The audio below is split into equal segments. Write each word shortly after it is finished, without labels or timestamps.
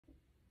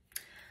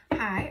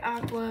Hi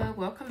Aqua,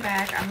 welcome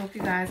back. I hope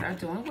you guys are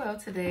doing well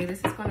today. This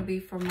is going to be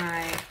for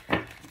my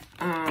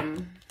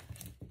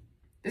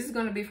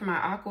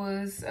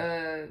aquas.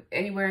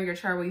 Anywhere in your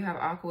chart where you have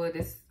aqua,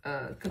 this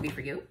could be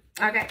for you.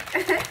 Okay.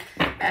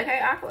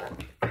 Okay, Aqua,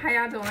 how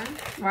y'all doing?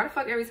 Why the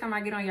fuck every time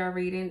I get on y'all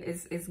reading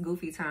it's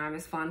goofy time,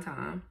 it's fun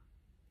time?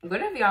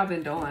 What have y'all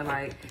been doing?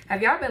 Like,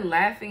 have y'all been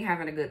laughing,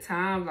 having a good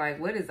time? Like,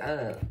 what is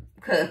up?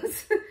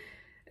 Cause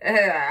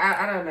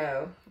I don't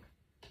know.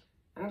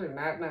 I do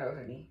not know,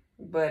 honey.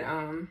 But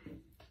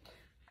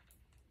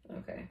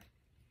okay.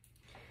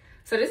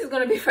 So this is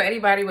going to be for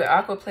anybody with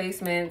aqua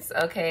placements.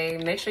 Okay,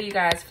 make sure you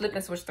guys flip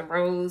and switch the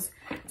roles.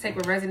 Take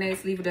what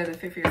resonates, leave what doesn't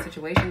fit for your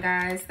situation,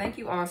 guys. Thank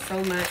you all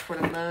so much for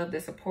the love, the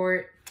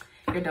support,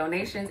 your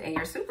donations, and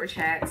your super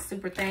chats.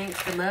 Super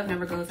thanks. The love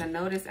never goes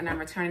unnoticed, and I'm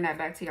returning that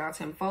back to y'all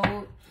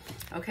tenfold.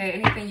 Okay,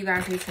 anything you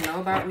guys need to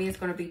know about me is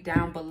going to be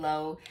down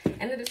below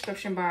in the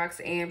description box.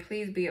 And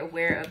please be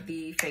aware of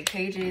the fake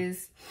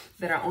pages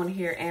that are on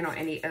here and on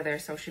any other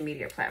social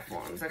media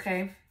platforms,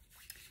 okay?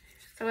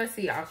 So let's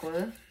see,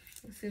 Aqua.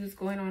 Let's see what's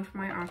going on for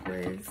my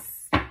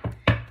aquas.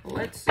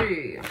 Let's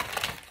see.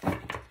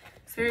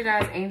 Spirit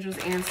guides, angels,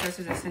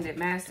 ancestors, ascended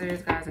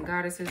masters, gods and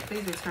goddesses,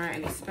 please return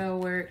any spell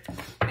work,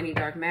 any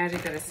dark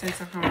magic that is sent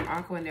to harm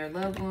Aqua and their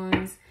loved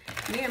ones.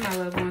 Me and my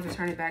loved ones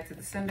return it back to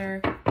the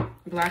sender.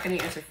 Block any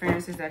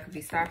interferences that could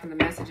be stopping the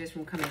messages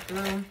from coming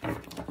through.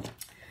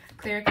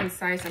 Clear,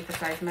 concise, and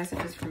precise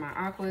messages for my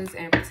aquas,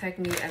 and protect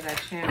me as I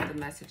channel the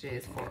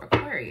messages for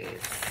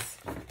Aquarius.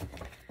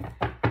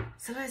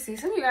 So let's see.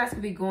 Some of you guys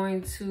could be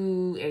going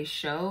to a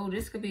show.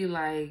 This could be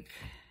like,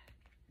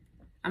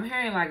 I'm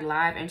hearing like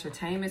live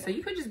entertainment. So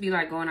you could just be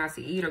like going out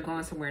to eat or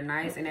going somewhere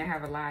nice and they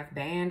have a live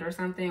band or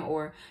something.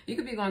 Or you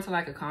could be going to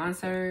like a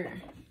concert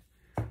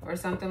or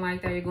something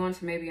like that. You're going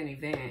to maybe an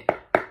event.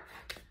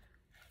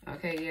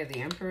 Okay, yeah,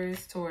 the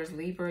Empress, Taurus,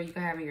 Libra, you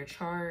can have in your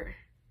chart.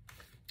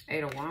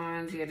 8 of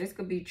Wands. Yeah, this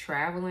could be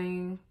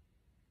traveling.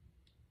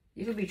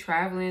 You could be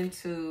traveling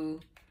to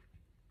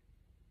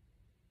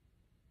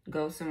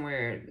go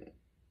somewhere.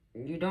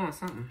 You doing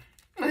something.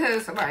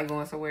 Somebody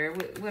going somewhere.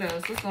 What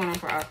else? What's going on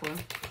for Aqua?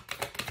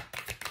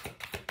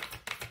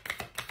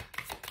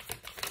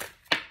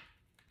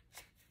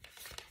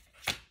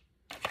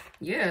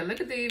 Yeah,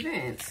 look at the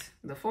events.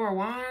 The 4 of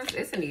Wands.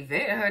 It's an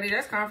event, honey.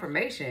 That's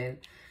confirmation.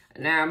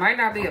 Now, it might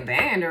not be a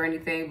band or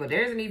anything, but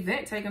there's an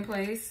event taking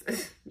place.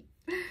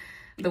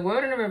 The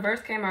World in the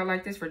reverse came out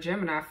like this for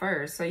Gemini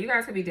first. So you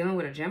guys could be dealing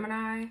with a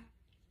Gemini.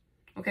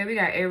 Okay, we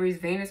got Aries,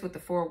 Venus with the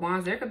 4 of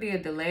Wands. There could be a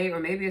delay, or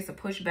maybe it's a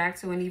pushback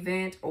to an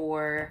event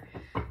or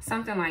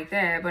something like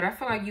that. But I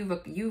feel like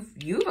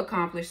you've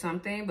accomplished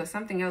something, but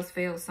something else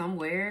failed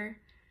somewhere.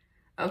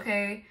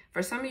 Okay,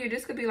 for some of you,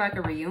 this could be like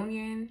a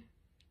reunion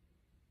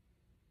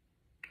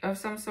of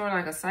some sort.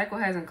 Like a cycle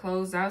hasn't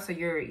closed out, so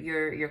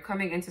you're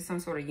coming into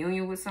some sort of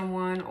union with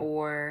someone,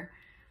 or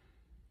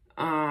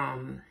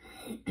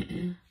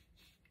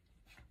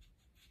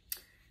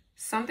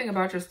something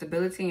about your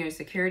stability and your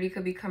security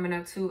could be coming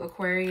up to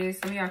Aquarius.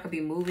 Some of y'all could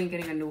be moving,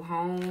 getting a new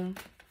home.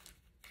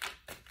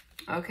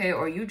 Okay,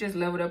 or you just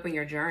leveled up in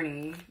your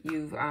journey.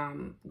 You've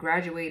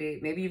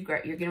graduated. Maybe you're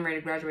getting ready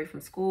to graduate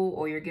from school,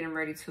 or you're getting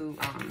ready to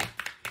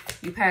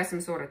you passed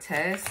some sort of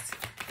test.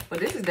 But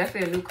this is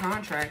definitely a new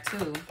contract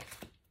too.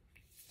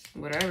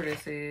 Whatever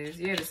this is.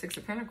 Yeah, the 6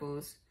 of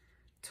Pentacles.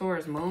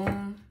 Taurus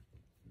moon.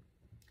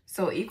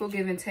 So equal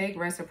give and take,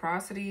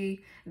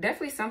 reciprocity.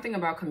 Definitely something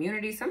about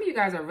community. Some of you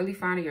guys are really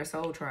finding your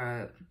soul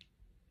tribe.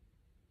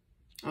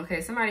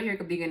 Okay, somebody here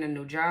could be getting a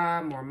new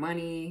job, more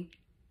money.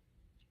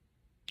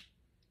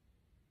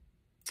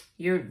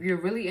 You're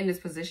really in this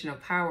position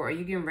of power, or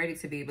you're getting ready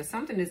to be, but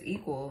something is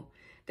equal.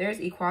 There's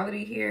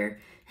equality here.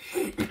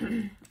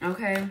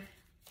 Okay.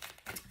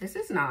 This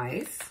is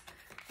nice.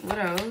 What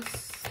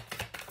else?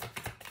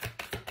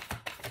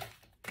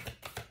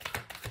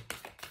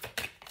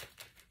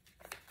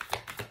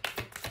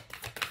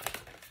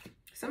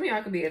 Some of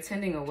y'all could be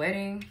attending a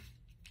wedding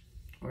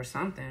or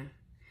something.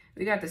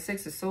 We got the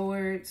 6 of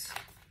Swords,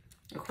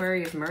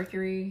 Aquarius,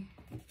 Mercury.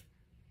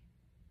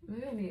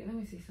 Let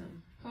me see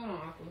something. Hold on,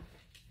 Aqua.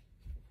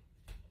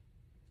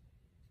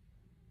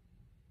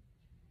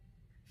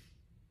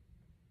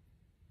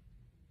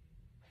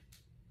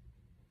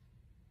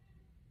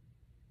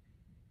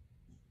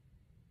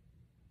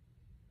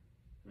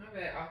 My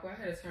bad, Aqua.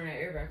 I had to turn that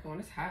air back on.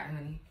 It's hot,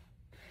 honey.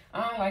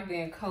 I don't like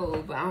being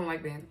cold, but I don't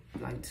like being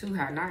like too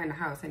hot. Not in the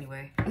house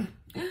anyway.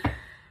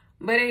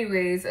 But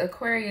anyways,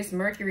 Aquarius,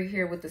 Mercury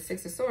here with the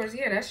 6 of Swords.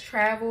 Yeah, that's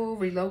travel,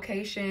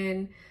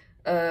 relocation.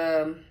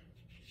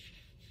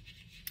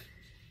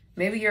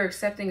 Maybe you're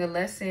accepting a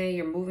lesson.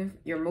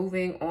 You're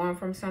moving on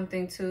from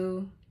something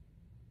too.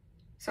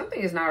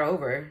 Something is not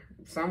over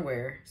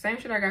somewhere.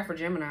 Same shit I got for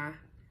Gemini.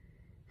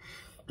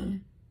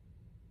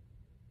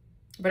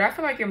 But I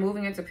feel like you're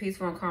moving into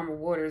peaceful and calmer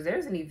waters.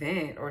 There's an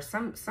event or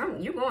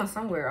you're going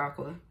somewhere,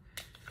 Aqua.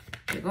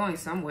 You're going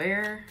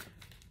somewhere.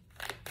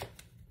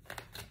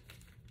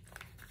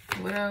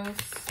 What else?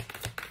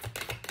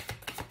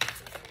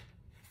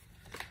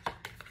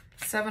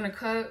 7 of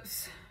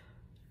Cups.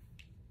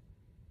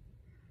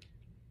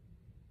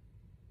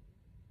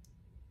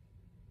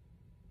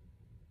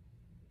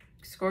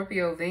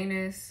 Scorpio,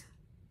 Venus.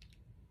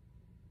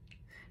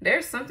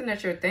 There's something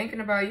that you're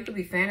thinking about. You could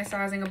be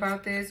fantasizing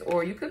about this,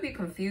 or you could be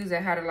confused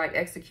at how to like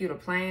execute a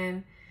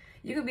plan.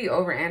 You could be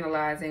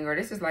overanalyzing, or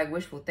this is like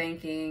wishful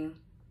thinking.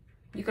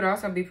 You could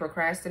also be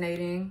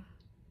procrastinating,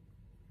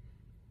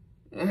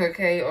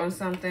 okay, on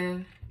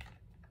something.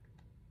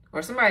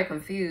 Or somebody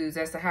confused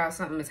as to how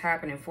something is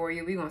happening for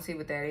you. We're going to see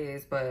what that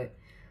is. But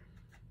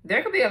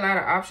there could be a lot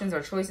of options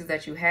or choices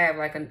that you have.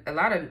 Like a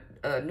lot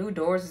of new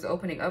doors is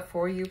opening up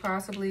for you,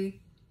 possibly.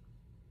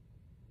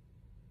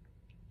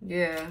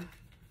 Yeah.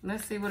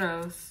 Let's see what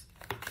else.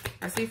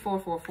 I see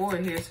 444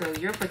 here. So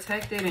you're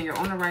protected and you're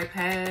on the right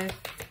path.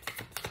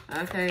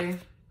 Okay.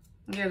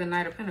 Yeah, the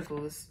Knight of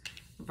Pentacles.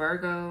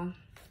 Virgo.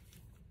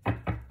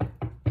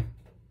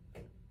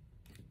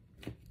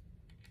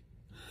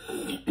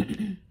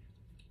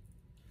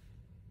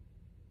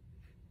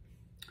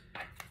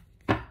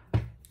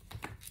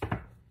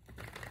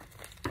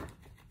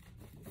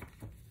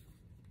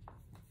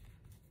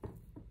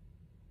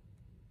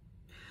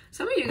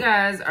 Some of you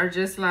guys are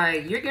just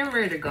like, you're getting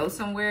ready to go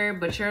somewhere,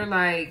 but you're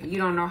like, you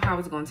don't know how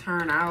it's going to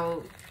turn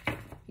out.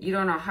 You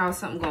don't know how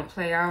something's going to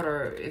play out,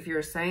 or if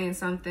you're saying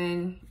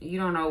something, you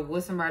don't know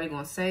what somebody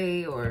going to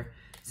say or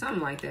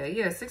something like that.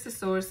 Yeah, Six of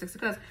Swords, Six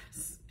of Cups,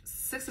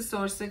 Six of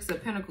Swords, Six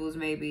of Pentacles,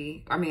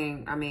 maybe. I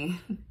mean,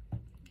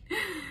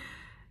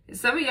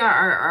 some of y'all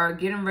are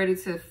getting ready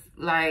to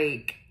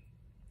like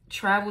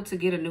travel to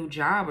get a new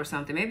job or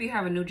something. Maybe you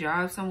have a new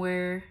job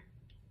somewhere.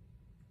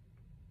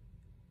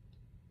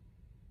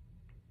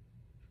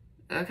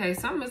 Okay,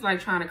 something is like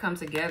trying to come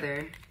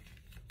together.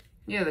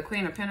 Yeah, the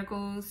Queen of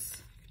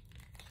Pentacles.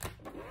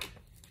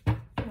 What's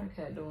my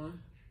cat doing?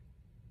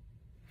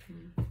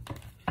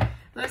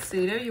 Let's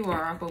see. There you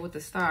are, Aqua, with the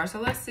star.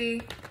 So let's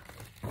see.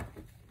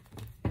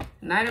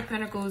 Knight of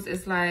Pentacles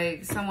is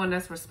like someone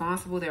that's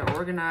responsible. They're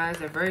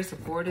organized. They're very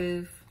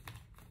supportive.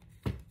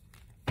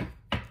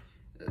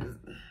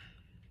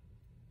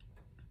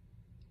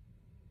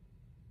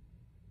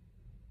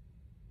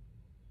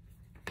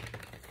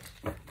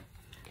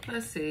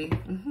 Let's see.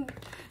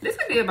 This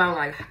could be about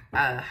like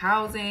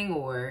housing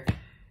or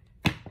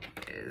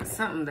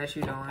something that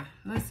you're doing.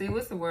 Let's see.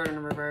 What's the word in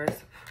the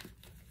reverse?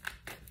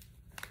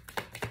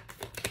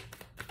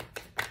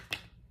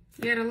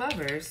 Yeah, the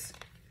Lovers.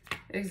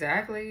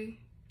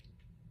 Exactly.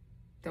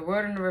 The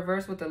word in the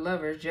reverse with the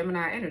Lovers.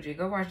 Gemini energy.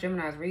 Go watch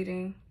Gemini's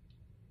reading.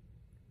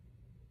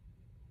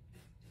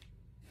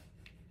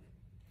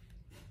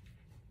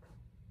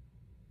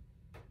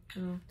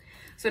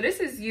 So this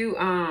is you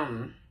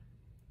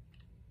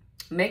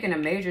making a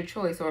major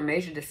choice or a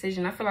major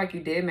decision. I feel like you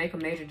did make a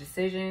major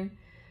decision.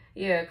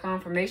 Yeah,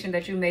 confirmation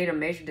that you made a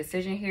major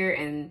decision here.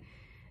 And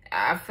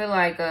I feel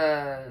like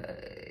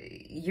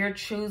you're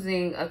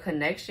choosing a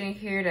connection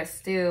here that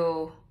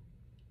still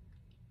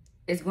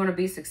is going to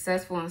be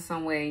successful in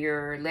some way.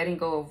 You're letting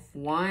go of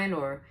one,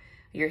 or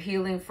you're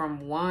healing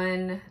from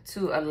one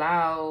to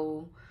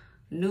allow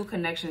new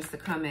connections to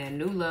come in,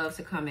 new love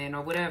to come in,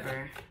 or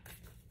whatever.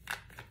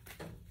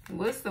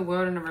 What's the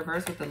world in the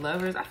reverse with the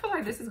Lovers? I feel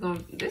like this is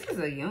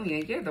a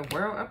union. Yeah, the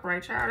World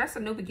upright, child. That's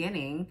a new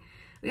beginning.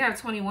 We have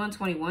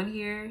 2121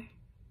 here.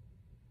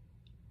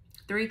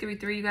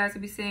 333 you guys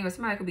could be seeing, or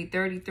somebody could be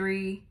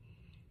 33.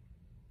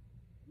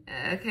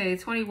 Okay,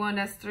 21,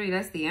 that's 3.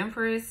 That's the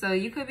Empress. So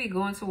you could be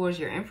going towards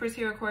your Empress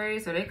here,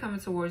 Aquarius, or they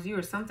coming towards you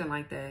or something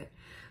like that.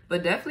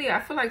 But definitely, I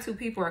feel like two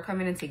people are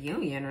coming into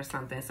union or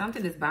something.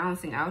 Something is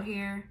balancing out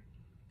here.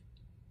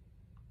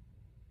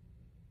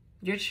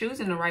 You're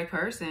choosing the right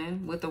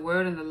person with the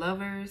World and the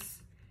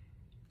Lovers.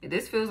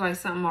 This feels like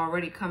something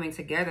already coming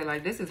together.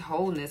 Like this is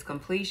wholeness,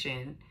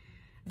 completion.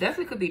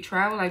 Definitely could be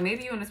travel. Like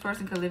maybe you and this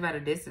person could live at a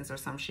distance or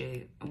some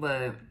shit.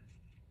 But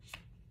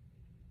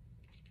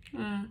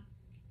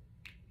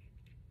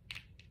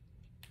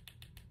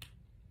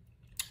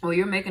or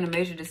you're making a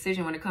major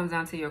decision when it comes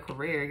down to your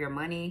career, your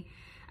money.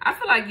 I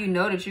feel like you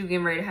know that you're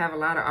getting ready to have a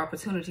lot of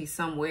opportunities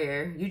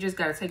somewhere. You just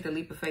got to take the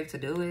leap of faith to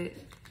do it.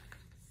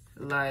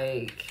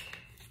 Like,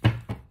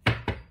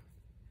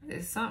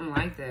 it's something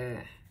like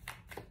that.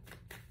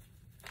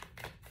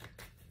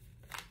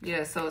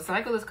 Yeah, so a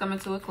cycle is coming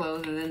to a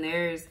close, and then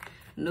there's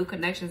new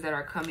connections that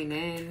are coming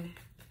in.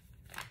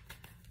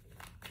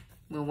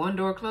 When one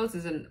door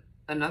closes and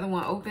another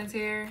one opens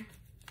here.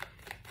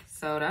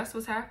 So that's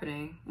what's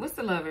happening. What's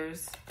the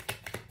Lovers?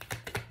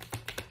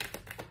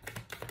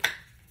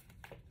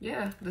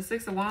 Yeah, the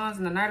Six of Wands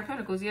and the Knight of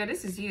Pentacles. Yeah,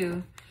 this is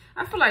you.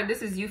 I feel like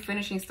this is you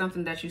finishing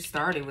something that you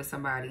started with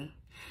somebody.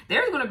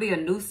 There's going to be a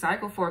new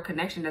cycle for a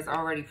connection that's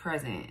already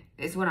present.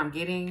 Is what I'm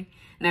getting.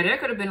 Now, there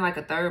could have been like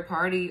a third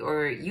party,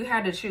 or you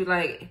had to choose,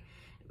 like,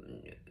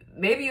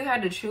 maybe you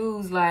had to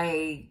choose,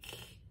 like,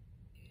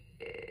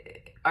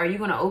 are you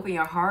going to open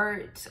your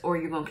heart, or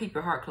you're going to keep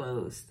your heart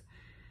closed?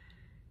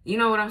 You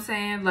know what I'm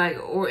saying? Like,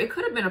 or it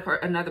could have been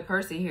another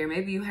person here.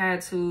 Maybe you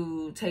had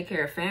to take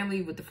care of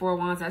family with the Four of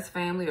Wands. That's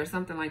family or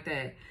something like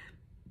that.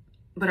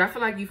 But I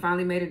feel like you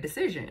finally made a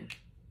decision.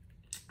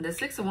 The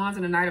Six of Wands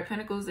and the Knight of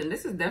Pentacles. And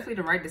this is definitely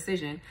the right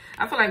decision.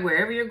 I feel like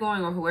wherever you're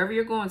going, or whoever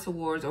you're going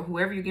towards, or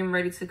whoever you're getting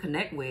ready to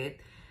connect with,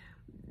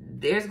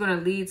 it's going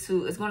to lead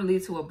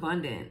to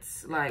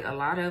abundance. Like a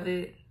lot of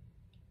it.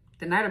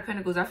 The Knight of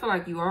Pentacles, I feel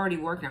like you're already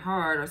working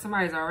hard, or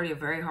somebody's already a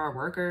very hard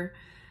worker.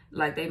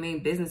 Like they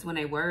mean business when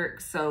they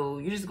work. So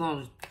you're just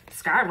going to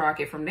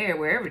skyrocket from there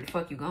wherever the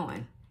fuck you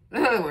going.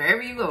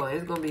 Wherever you go,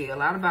 it's going to be a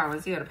lot of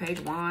balance. Yeah, the Page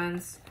of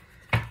Wands.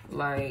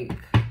 Like,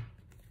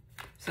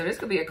 so this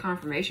could be a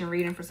confirmation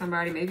reading for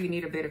somebody. Maybe you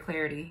need a bit of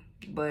clarity.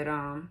 But,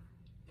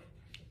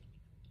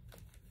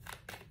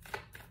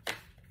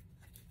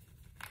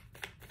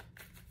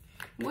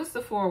 what's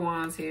the Four of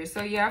Wands here?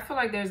 So, yeah, I feel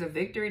like there's a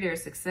victory,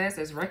 there's success,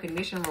 there's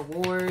recognition,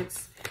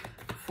 rewards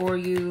for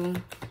you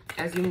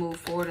as you move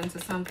forward into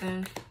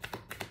something.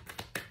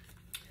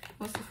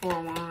 What's the Four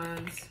of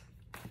Wands?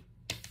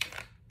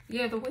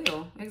 Yeah, the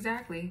Wheel.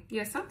 Exactly.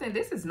 Yeah, something.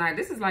 This is nice.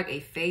 This is like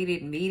a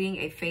fated meeting,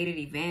 a fated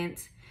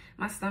event.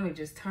 My stomach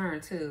just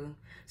turned, too.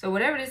 So,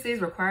 whatever this is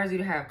requires you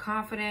to have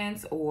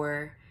confidence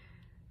or,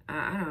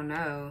 I don't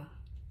know.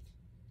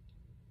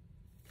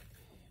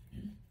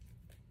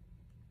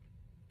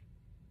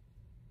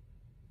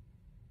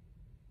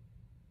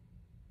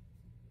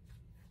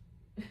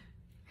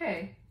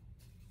 Hey,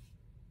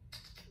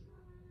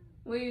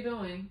 what are you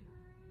doing?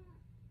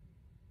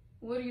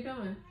 What are you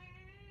doing?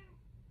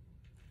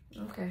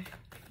 Okay,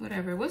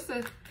 whatever. What's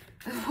the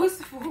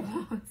Four of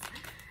Wands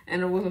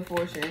and the Wheel of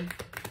Fortune?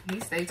 He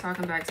stayed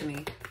talking back to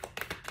me.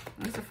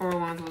 What's the Four of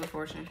Wands, Wheel of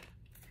Fortune?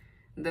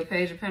 The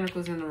Page of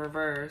Pentacles in the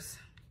reverse.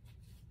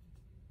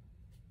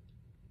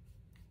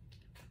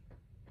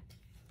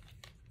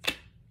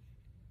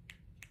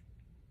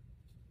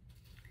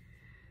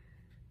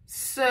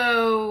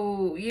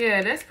 So,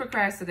 yeah, that's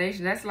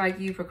procrastination. That's like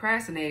you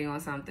procrastinating on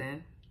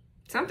something.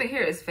 Something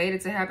here is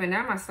fated to happen.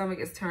 Now my stomach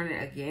is turning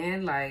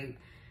again. Like,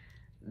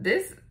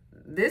 this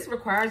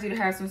requires you to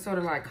have some sort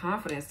of, like,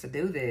 confidence to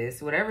do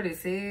this. Whatever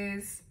this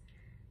is.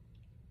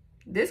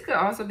 This could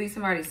also be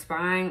somebody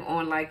spying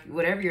on, like,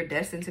 whatever you're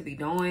destined to be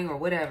doing or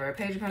whatever.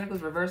 Page of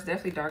Pentacles reverse,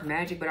 definitely dark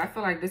magic. But I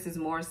feel like this is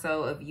more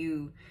so of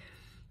you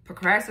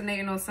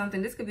procrastinating on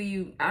something. This could be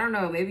you, I don't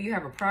know, maybe you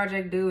have a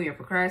project due and you're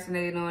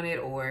procrastinating on it,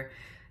 or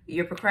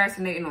you're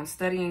procrastinating on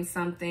studying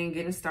something,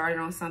 getting started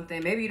on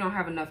something. Maybe you don't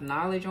have enough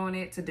knowledge on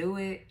it to do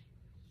it.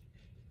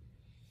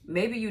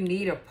 Maybe you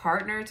need a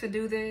partner to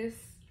do this.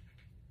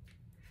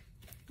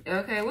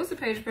 Okay, what's the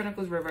Page of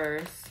Pentacles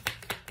reverse?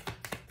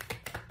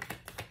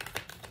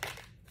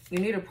 You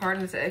need a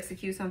partner to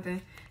execute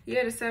something.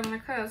 Yeah, the Seven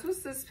of Cups.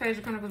 What's this Page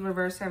of Pentacles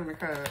reverse, Seven of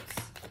Cups?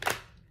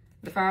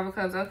 The Five of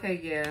Cups.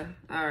 Okay, yeah.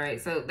 All right,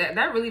 so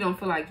that really don't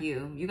feel like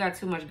you. You got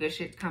too much good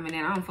shit coming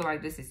in. I don't feel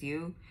like this is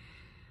you.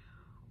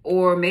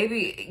 Or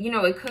maybe, you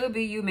know, it could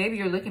be you. Maybe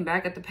you're looking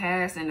back at the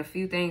past and a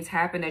few things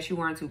happened that you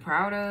weren't too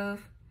proud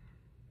of.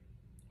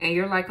 And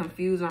you're like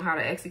confused on how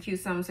to execute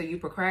something, so you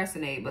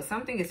procrastinate. But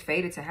something is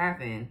fated to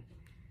happen.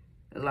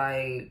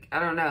 Like, I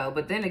don't know.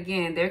 But then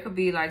again, there could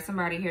be like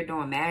somebody here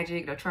doing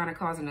magic. They're trying to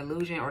cause an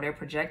illusion, or they're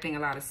projecting a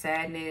lot of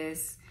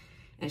sadness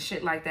and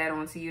shit like that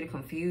onto you to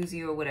confuse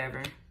you or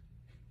whatever.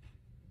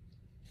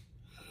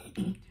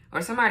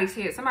 Or somebody's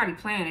here, somebody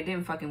planned, it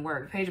didn't fucking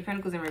work. Page of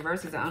Pentacles in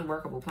reverse is an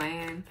unworkable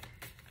plan.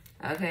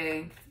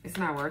 Okay, it's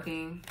not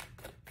working.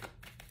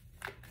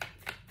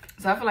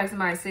 So I feel like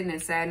somebody's sitting in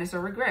sadness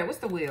or regret. What's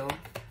the Wheel?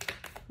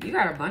 You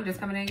got abundance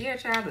coming in. Yeah,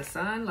 child, the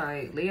sun,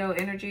 like Leo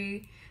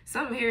energy.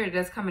 Something here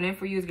that's coming in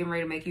for you is getting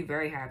ready to make you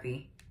very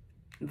happy.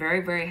 Very,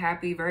 very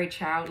happy, very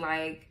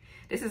childlike.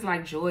 This is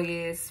like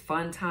joyous,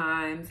 fun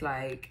times.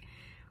 Like,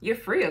 you're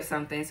free of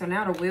something. So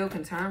now the wheel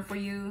can turn for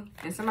you.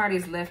 And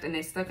somebody's left and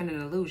they're stuck in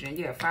an illusion.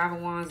 Yeah, Five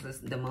of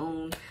Wands, the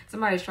moon.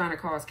 Somebody's trying to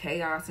cause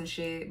chaos and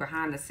shit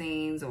behind the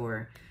scenes,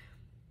 or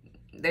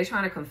they're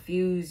trying to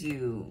confuse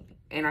you.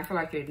 And I feel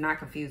like you're not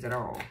confused at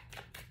all.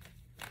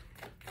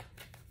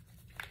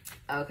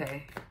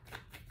 Okay.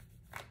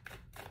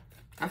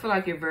 I feel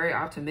like you're very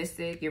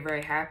optimistic. You're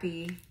very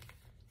happy.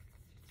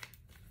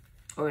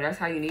 Or that's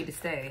how you need to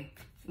stay.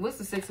 What's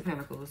the Six of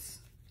Pentacles?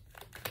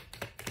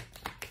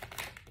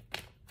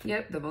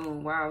 Yep, the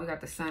moon. Wow, we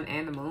got the sun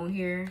and the moon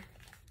here.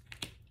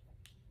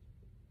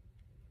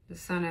 The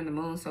sun and the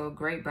moon, so a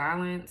great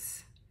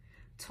balance.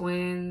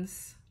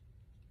 Twins.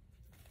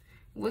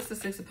 What's the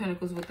Six of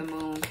Pentacles with the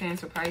moon?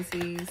 Cancer,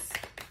 Pisces.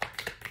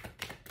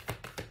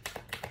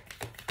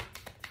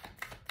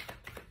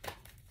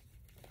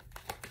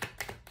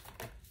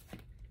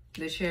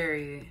 The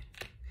Chariot.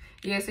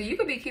 Yeah, so you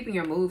could be keeping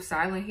your move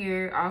silent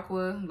here,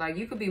 Aqua. Like,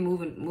 you could be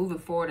moving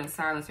forward in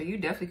silence, or you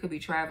definitely could be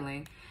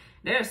traveling.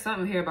 There's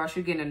something here about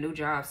you getting a new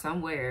job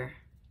somewhere.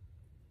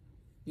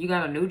 You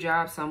got a new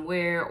job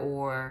somewhere,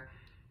 or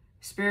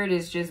Spirit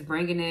is just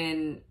bringing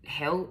in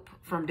help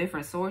from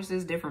different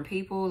sources, different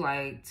people,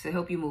 like to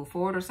help you move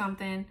forward or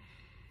something.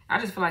 I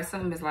just feel like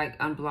something is like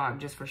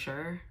unblocked just for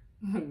sure.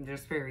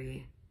 Just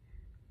period.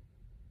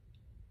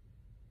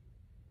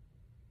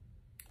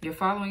 You're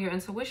following your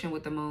intuition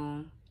with the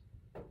moon.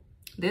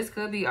 This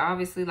could be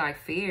obviously like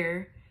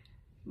fear,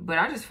 but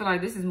I just feel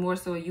like this is more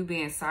so you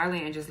being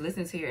silent and just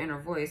listening to your inner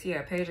voice.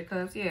 Yeah, Page of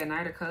Cups. Yeah,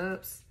 Knight of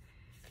Cups.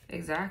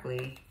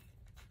 Exactly.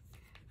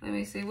 Let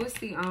me see. What's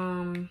the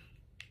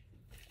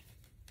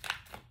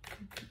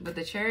But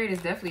the Chariot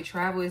is definitely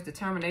travel, is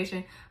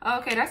determination.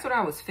 Okay, that's what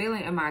I was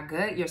feeling in my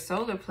gut. Your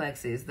solar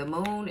plexus, the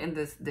moon and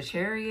the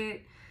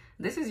Chariot.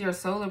 This is your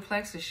solar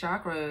plexus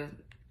chakra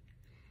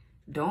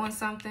doing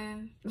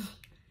something.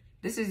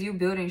 This is you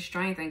building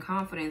strength and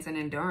confidence and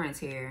endurance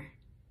here.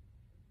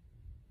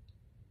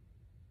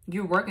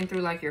 You're working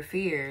through like your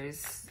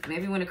fears.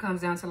 Maybe when it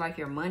comes down to like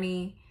your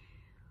money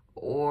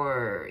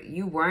or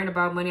you worrying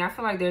about money. I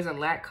feel like there's a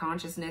lack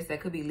consciousness that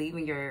could be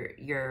leaving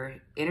your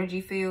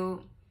energy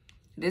field.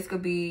 This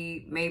could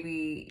be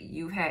maybe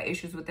you had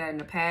issues with that in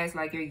the past.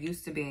 Like you're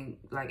used to being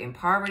like in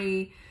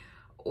poverty,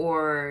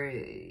 or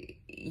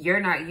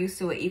you're not used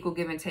to an equal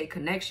give and take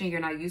connection.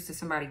 You're not used to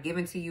somebody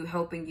giving to you,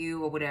 helping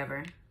you or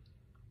whatever.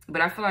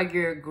 But I feel like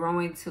you're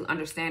growing to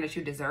understand that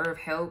you deserve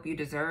help. You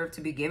deserve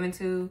to be given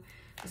to.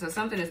 So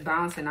something is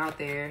balancing out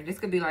there. This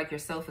could be like your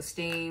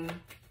self-esteem.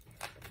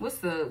 What's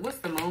the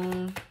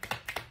moon?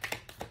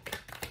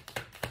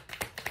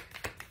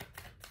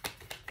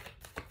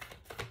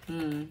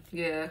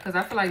 Yeah, because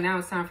I feel like now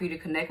it's time for you to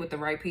connect with the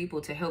right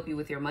people to help you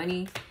with your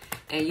money.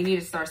 And you need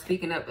to start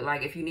speaking up.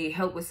 Like if you need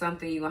help with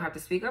something, you're going to have to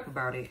speak up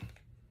about it.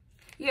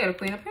 Yeah, the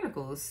Queen of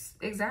Pentacles.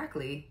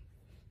 Exactly.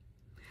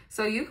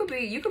 So you could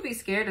be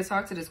scared to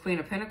talk to this Queen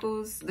of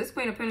Pentacles. This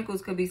Queen of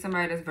Pentacles could be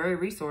somebody that's very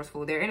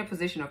resourceful. They're in a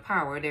position of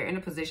power. They're in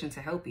a position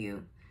to help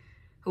you.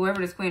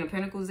 Whoever this Queen of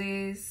Pentacles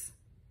is,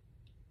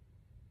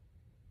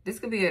 this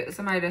could be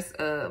somebody that's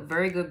a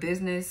very good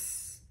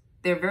business.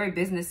 They're very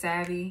business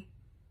savvy.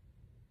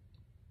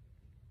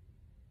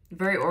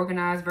 Very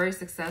organized, very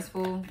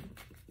successful.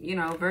 You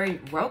know, very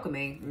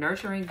welcoming,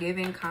 nurturing,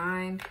 giving,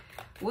 kind.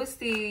 What's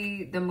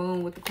the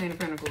moon with the Queen of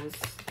Pentacles?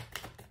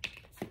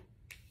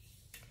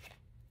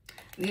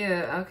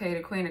 Yeah, okay, the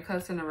Queen of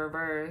Cups in the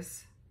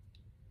reverse.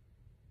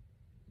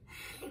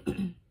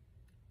 We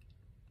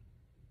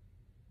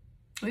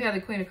have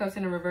the Queen of Cups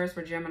in the reverse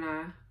for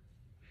Gemini.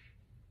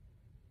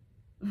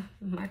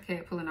 My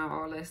cat pulling out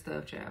all that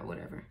stuff, child.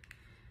 Whatever.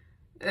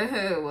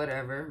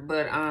 Whatever.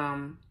 But,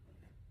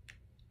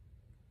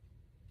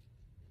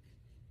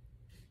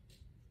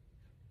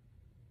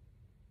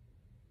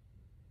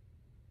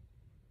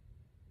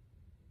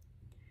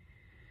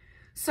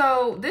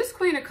 so this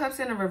Queen of Cups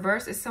in the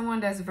reverse is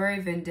someone that's very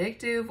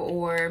vindictive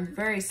or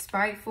very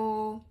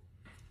spiteful.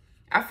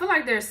 I feel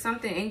like there's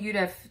something in you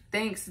that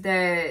thinks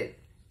that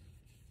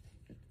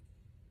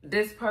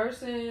this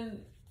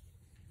person...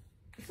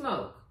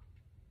 Smoke.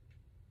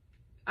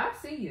 I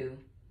see you.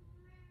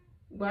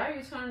 Why are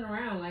you turning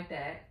around like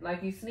that?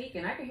 Like you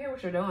sneaking. I can hear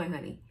what you're doing,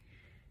 honey.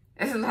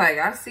 It's like,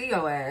 I see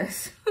your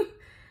ass.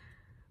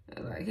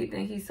 Like, he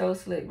think he's so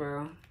slick,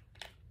 bro.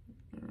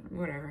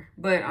 Whatever.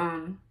 But,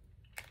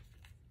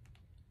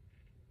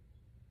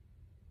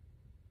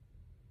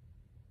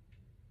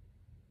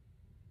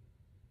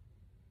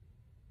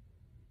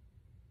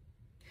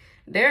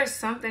 there's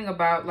something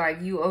about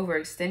like you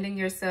overextending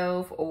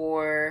yourself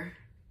or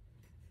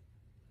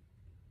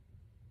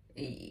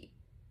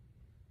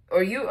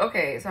you,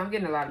 okay, so I'm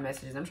getting a lot of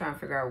messages. I'm trying to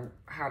figure out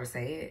how to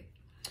say it.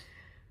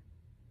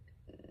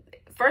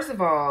 First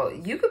of all,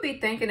 you could be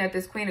thinking that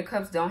this Queen of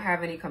Cups don't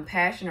have any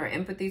compassion or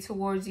empathy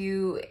towards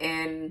you.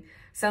 And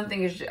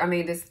something is, I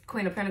mean, this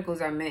Queen of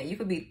Pentacles I meant, you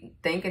could be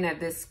thinking that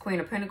this Queen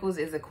of Pentacles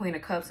is a Queen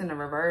of Cups in the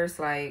reverse.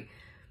 Like,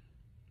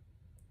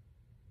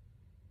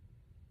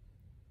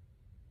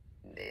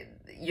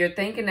 you're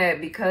thinking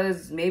that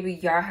because maybe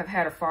y'all have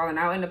had a falling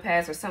out in the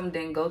past or something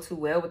didn't go too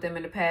well with them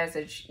in the past,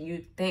 that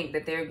you think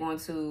that they're going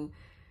to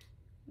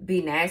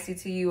be nasty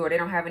to you, or they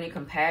don't have any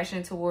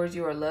compassion towards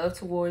you or love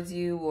towards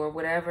you or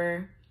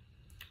whatever.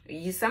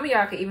 Some of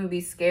y'all could even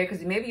be scared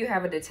because maybe you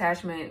have a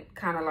detachment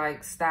kind of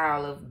like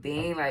style of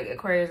being. Like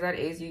Aquarius, that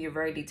is you. You're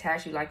very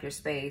detached. You like your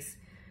space.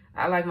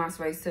 I like my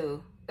space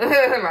too.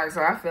 Like,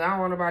 so I don't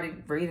want nobody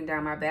breathing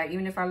down my back.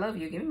 Even if I love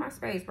you, give me my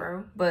space,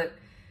 bro. But,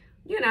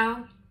 you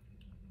know,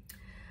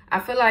 I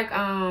feel like,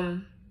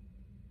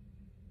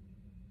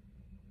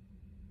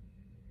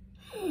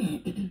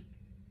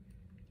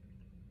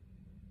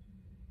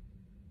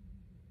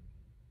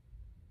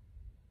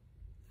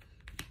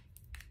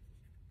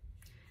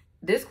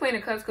 this Queen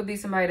of Cups could be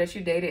somebody that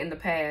you dated in the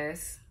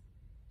past.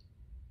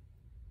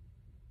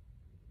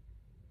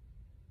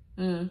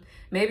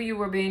 Maybe you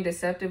were being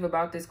deceptive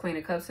about this Queen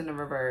of Cups in the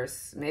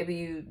reverse. Maybe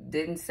you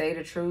didn't say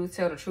the truth,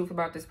 tell the truth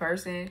about this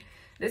person.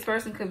 This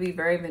person could be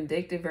very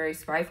vindictive, very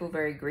spiteful,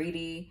 very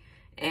greedy,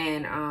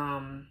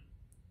 and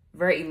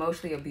very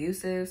emotionally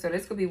abusive. So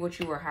this could be what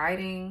you were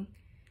hiding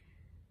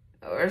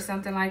or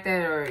something like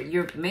that. Or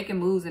you're making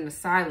moves in the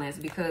silence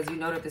because you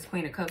know that this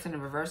Queen of Cups in the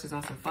reverse is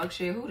on some fuck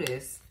shit. Who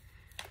this?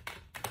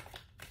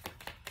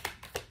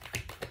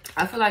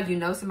 I feel like you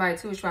know somebody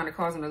too is trying to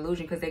cause an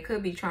illusion because they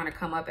could be trying to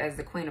come up as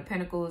the Queen of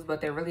Pentacles, but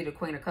they're really the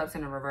Queen of Cups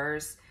in the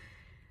reverse.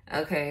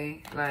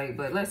 Okay, like,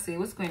 but let's see.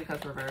 What's Queen of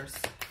Cups reverse?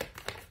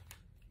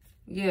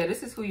 Yeah,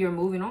 this is who you're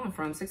moving on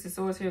from. Six of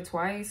Swords here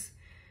twice.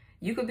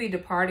 You could be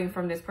departing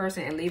from this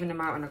person and leaving them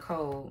out in the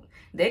cold.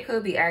 They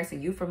could be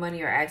asking you for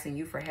money or asking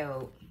you for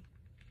help.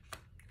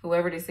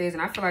 Whoever this is.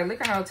 And I feel like,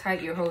 look at how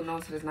tight you're holding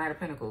on to this Knight of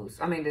Pentacles.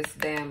 I mean, this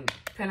damn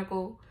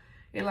Pentacle.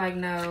 You're like,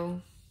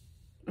 no.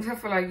 I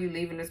feel like you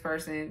leaving this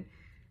person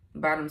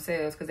by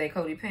themselves because they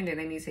codependent.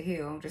 They need to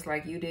heal just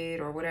like you did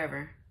or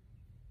whatever.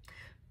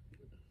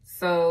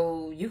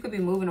 So you could be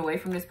moving away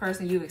from this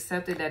person. You've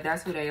accepted that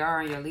that's who they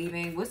are and you're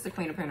leaving. What's the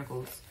Queen of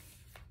Pentacles?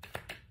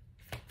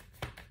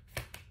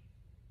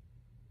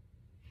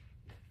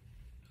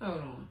 Hold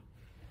on.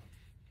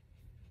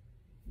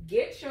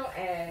 Get your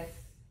ass.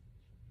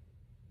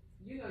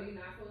 You know you're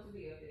not supposed to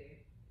be up there.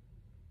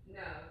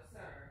 No,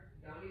 sir.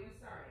 Don't even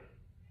start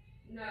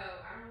it. No,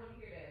 I don't want to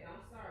hear that.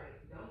 Don't start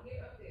it. Don't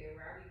get up there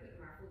where I be cooking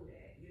my food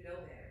at. You know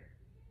better.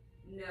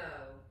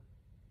 No.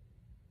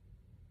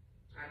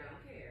 I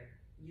don't care.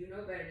 You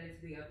know better than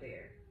to be up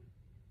there.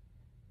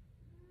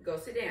 Go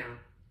sit down.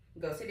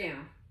 Go sit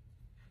down.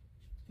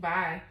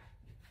 Bye.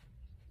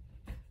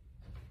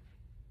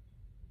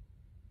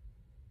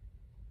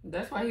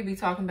 That's why he be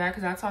talking back,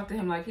 because I talk to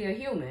him like he a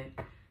human.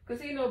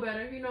 Because he know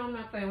better. He know I'm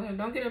not playing with him.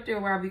 Don't get up there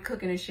where I be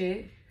cooking and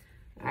shit.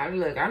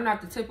 Look, I'm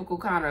not the typical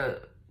kind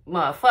of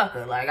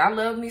motherfucker. Like, I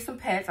love me some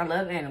pets. I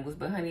love animals.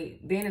 But, honey,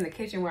 being in the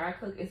kitchen where I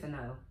cook, it's a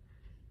no.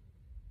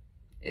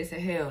 It's a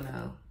hell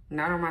no.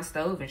 Not on my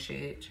stove and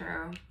shit,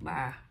 child.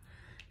 Bye.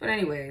 But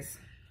anyways.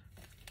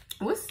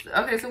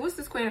 Okay, so what's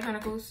this Queen of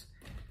Pentacles?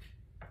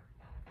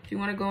 If you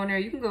want to go in there,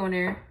 you can go in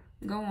there.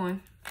 Go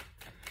on.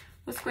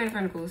 What's Queen of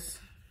Pentacles?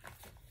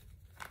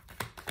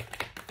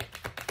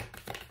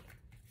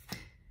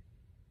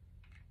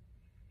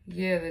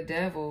 Yeah, the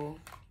Devil.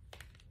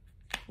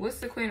 What's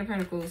the Queen of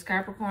Pentacles?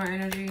 Capricorn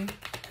energy.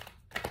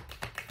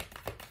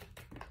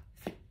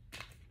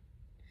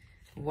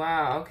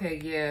 Wow,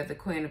 okay, yeah, the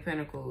Queen of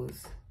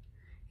Pentacles.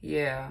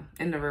 Yeah,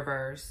 in the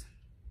reverse.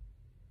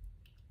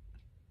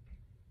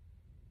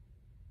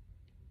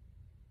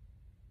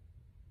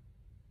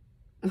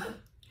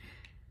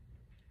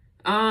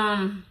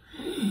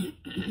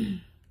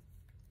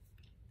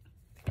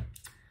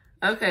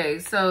 Okay,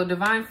 so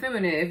Divine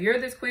Feminine, if you're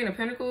this Queen of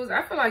Pentacles,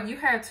 I feel like you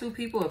have two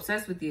people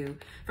obsessed with you.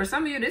 For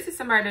some of you, this is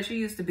somebody that you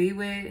used to be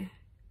with.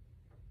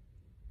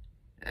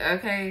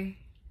 Okay.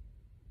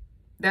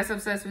 That's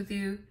obsessed with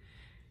you.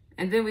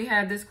 And then we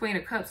have this Queen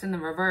of Cups in the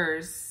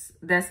reverse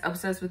that's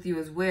obsessed with you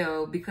as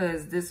well,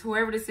 because this,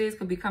 whoever this is,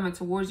 could be coming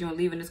towards you and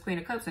leaving this Queen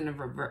of Cups in the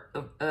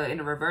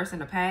reverse in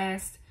the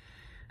past.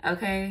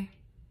 Okay.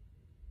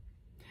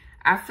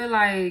 I feel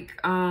like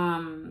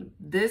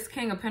this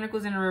King of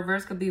Pentacles in the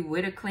reverse could be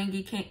with a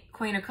clingy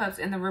Queen of Cups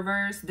in the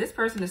reverse. This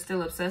person is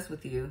still obsessed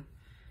with you.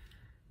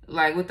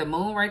 Like with the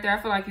moon right there,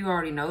 I feel like you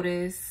already know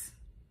this.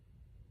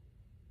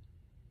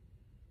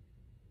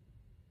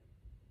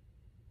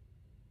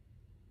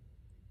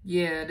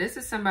 Yeah, this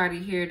is somebody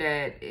here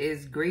that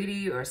is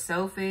greedy or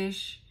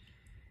selfish.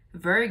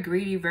 Very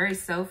greedy, very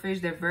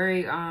selfish. They're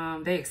very,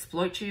 they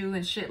exploit you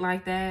and shit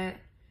like that.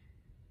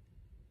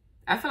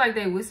 I feel like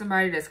they with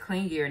somebody that's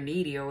clingy or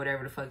needy or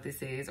whatever the fuck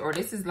this is. Or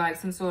this is like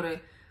some sort of,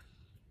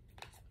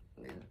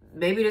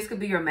 maybe this could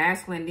be your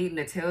masculine needing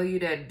to tell you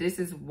that this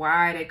is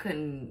why they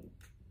couldn't,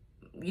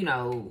 you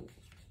know,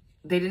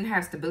 they didn't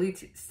have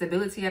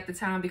stability at the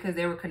time because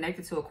they were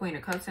connected to a Queen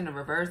of Cups in the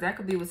reverse. That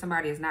could be what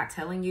somebody is not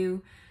telling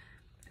you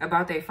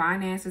about their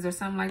finances or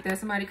something like that.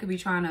 Somebody could be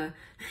trying to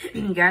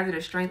gather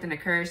the strength and the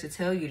courage to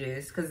tell you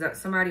this, because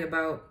somebody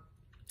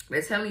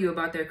they're telling you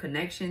about their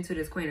connection to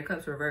this Queen of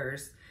Cups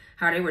reverse,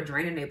 how they were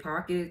draining their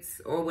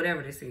pockets or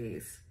whatever this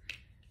is.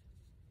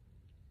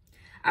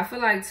 I feel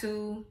like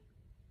too,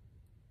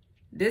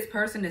 this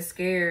person is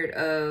scared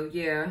of,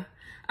 yeah,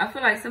 I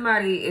feel like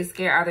somebody is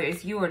scared, either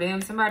it's you or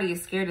them. Somebody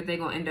is scared that they're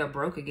going to end up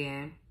broke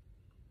again.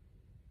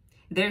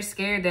 They're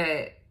scared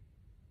that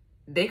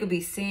they could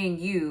be seeing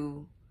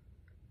you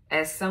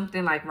as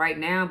something like right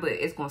now, but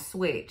it's going to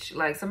switch.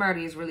 Like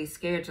somebody is really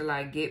scared to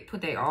like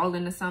put their all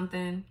into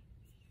something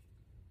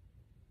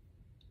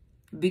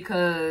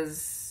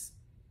because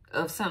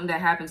of something that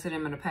happened to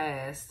them in the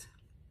past.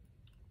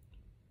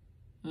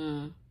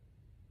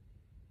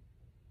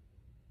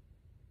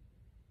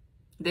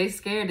 They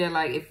scared that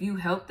like if you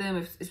help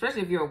them,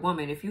 especially if you're a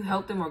woman, if you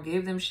help them or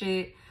give them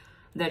shit,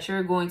 that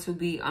you're going to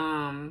be,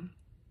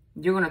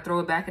 you're going to throw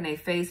it back in their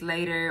face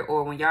later,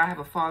 or when y'all have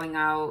a falling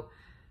out,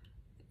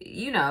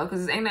 you know,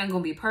 because it ain't nothing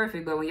going to be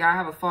perfect, but when y'all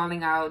have a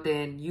falling out,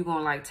 then you're going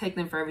to like take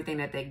them for everything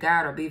that they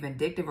got, or be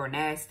vindictive or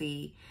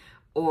nasty,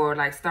 or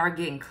like start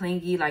getting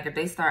clingy. Like if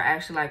they start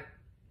actually like,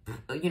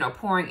 you know,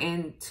 pouring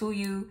into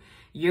you,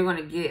 you're going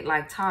to get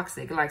like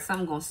toxic, like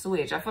something going to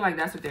switch. I feel like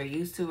that's what they're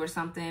used to or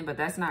something, but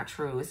that's not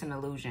true. It's an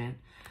illusion.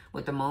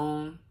 With the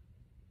moon,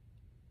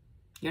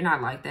 you're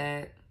not like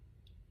that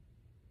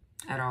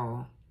at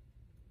all.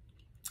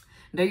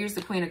 They're used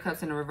to Queen of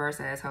Cups in the reverse,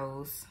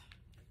 assholes.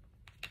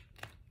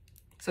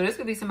 So this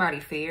could be somebody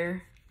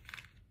fear.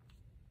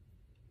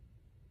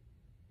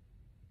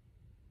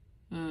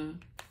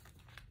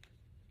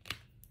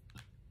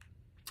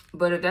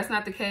 But if that's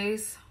not the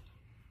case,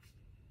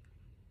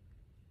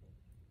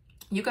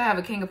 you could have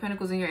a King of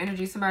Pentacles in your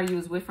energy, somebody you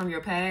was with from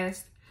your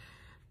past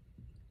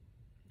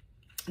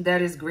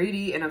that is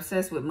greedy and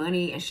obsessed with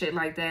money and shit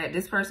like that.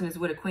 This person is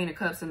with a Queen of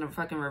Cups in the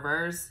fucking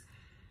reverse.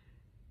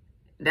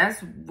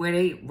 That's where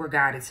they were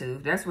guided to.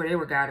 That's where they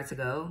were guided to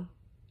go.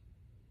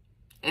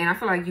 And I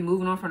feel like you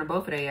moving on from the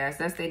both of their ass.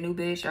 That's their new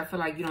bitch. I feel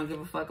like you don't give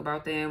a fuck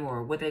about them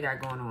or what they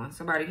got going on.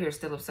 Somebody here is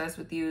still obsessed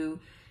with you.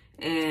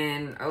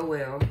 And, oh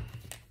well.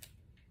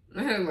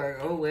 Like,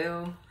 oh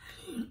well.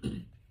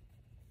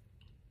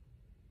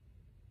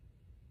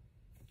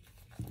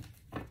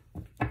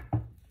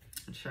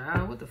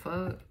 Child, what the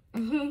fuck?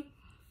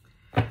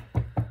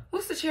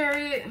 What's the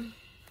Chariot?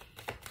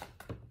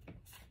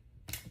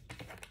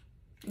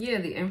 Yeah,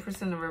 the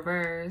Empress in the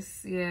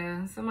reverse.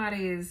 Yeah,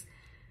 somebody is...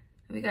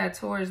 We got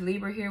Taurus,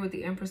 Libra here with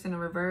the Empress in the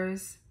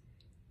reverse.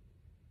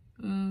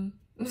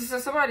 So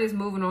somebody is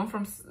moving on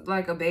from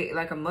like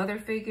a mother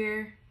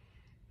figure.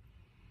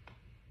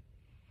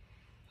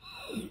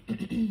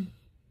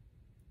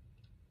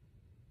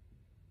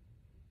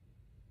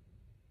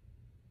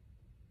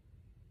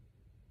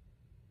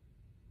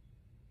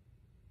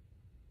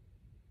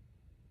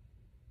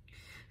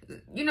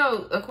 You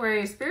know,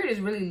 Aquarius, Spirit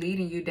is really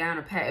leading you down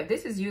a path. If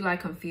this is you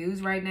like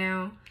confused right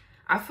now,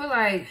 I feel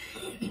like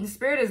the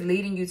Spirit is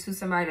leading you to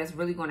somebody that's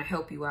really going to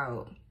help you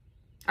out.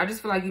 I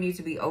just feel like you need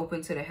to be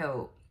open to the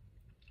help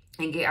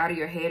and get out of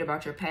your head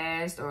about your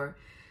past or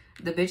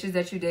the bitches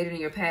that you dated in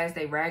your past.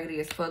 They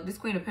raggedy as fuck. This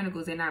Queen of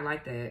Pentacles, they're not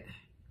like that.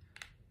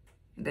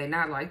 They're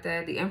not like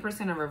that. The Empress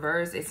in the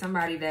reverse is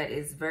somebody that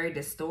is very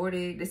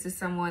distorted. This is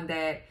someone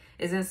that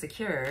is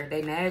insecure.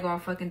 They nag all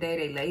fucking day.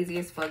 They lazy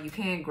as fuck. You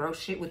can't grow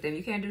shit with them.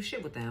 You can't do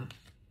shit with them.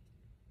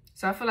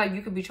 So I feel like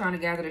you could be trying to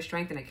gather the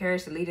strength and the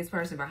courage to leave this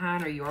person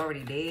behind, or you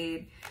already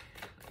did,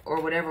 or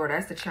whatever, or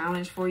that's the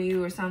challenge for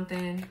you or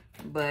something.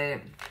 But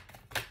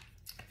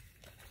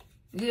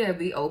yeah,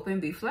 be open,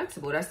 be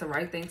flexible. That's the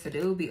right thing to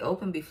do. Be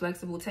open, be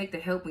flexible. Take the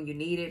help when you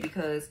need it,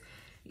 because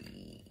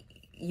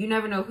you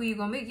never know who you're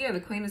going to meet. Yeah,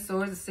 the Queen of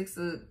Swords, the Six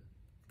of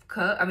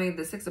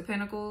the Six of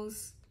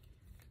Pentacles.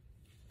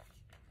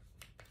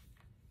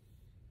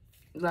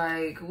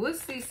 Like,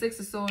 what's the Six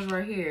of Swords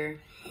right here?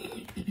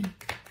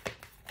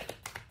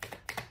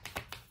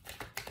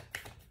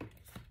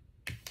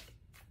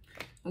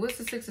 What's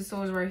the Six of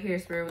Swords right here,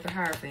 Spirit, with the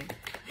Hierophant?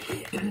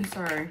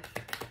 Sorry.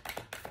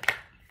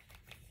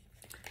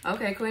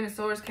 Okay, Queen of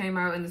Swords came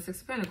out in the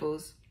Six of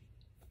Pentacles.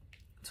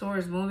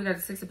 Taurus Moon, we got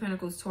the Six of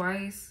Pentacles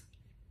twice.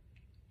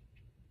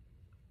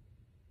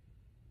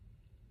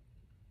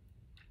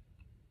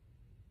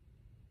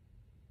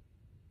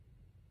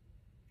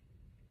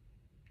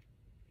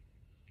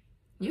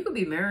 You could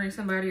be marrying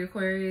somebody,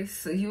 Aquarius.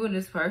 So you and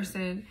this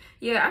person.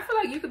 Yeah, I feel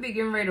like you could be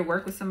getting ready to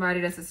work with somebody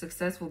that's a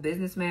successful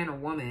businessman or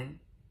woman.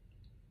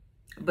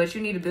 But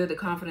you need to build the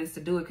confidence to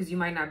do it, because you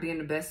might not be in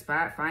the best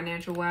spot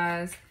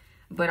financial-wise.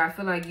 But I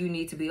feel like you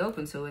need to be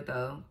open to it,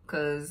 though.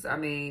 Because, I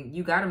mean,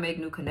 you got to make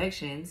new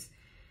connections.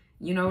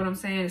 You know what I'm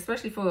saying?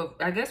 Especially for,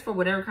 I guess, for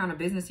whatever kind of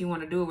business you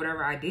want to do, or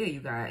whatever idea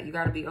you got. You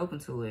got to be open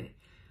to it.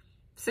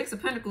 Six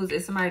of Pentacles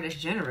is somebody that's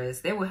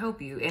generous. They will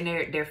help you. And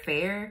they're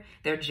fair.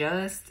 They're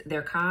just.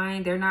 They're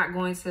kind. They're not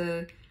going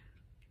to...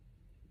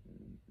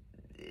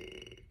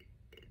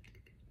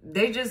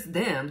 They're just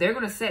them. They're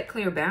going to set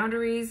clear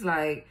boundaries.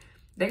 Like,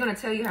 they're going to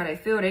tell you how they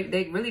feel.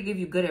 They really give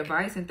you good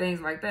advice and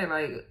things like that.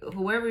 Like,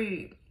 whoever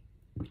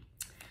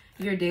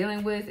you're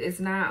dealing with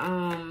is not...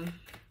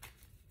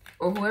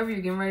 or whoever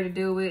you're getting ready to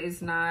deal with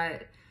is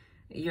not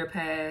your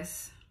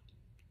past.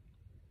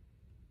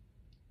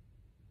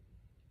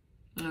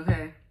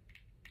 Okay.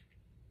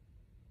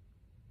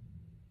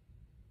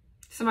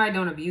 Somebody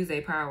don't abuse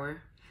their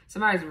power.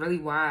 Somebody's really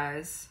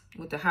wise.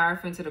 With the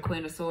Hierophant to the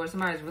Queen of Swords,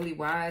 somebody's really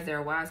wise. They're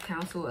a wise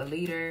counsel, a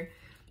leader,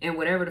 and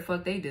whatever the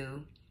fuck they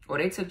do. Or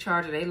they took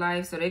charge of their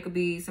life, so they could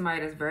be somebody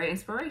that's very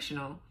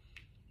inspirational.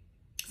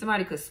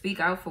 Somebody could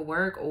speak out for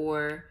work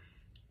or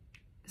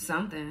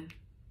something.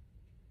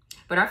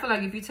 But I feel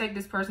like if you take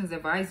this person's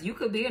advice, you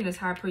could be in this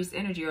High Priest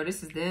energy, or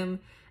this is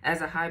them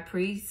as a High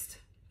Priest.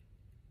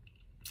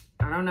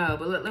 I don't know,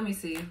 but let me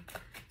see.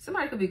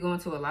 Somebody could be going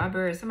to a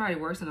library. Somebody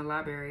works in a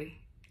library.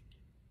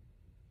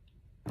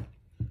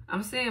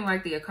 I'm seeing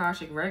like the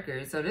Akashic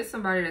Records. So this is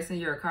somebody that's in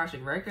your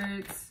Akashic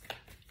Records.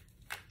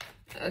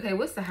 Okay,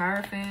 what's the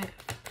Hierophant?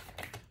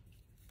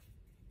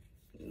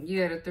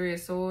 Yeah, the Three of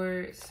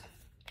Swords.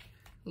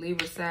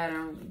 Libra,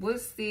 Saturn.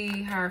 What's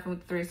the Hierophant with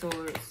the Three of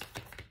Swords?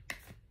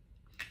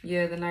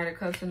 Yeah, the Knight of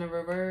Cups in the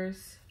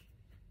reverse.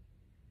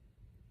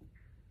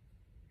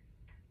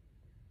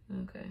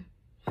 Okay.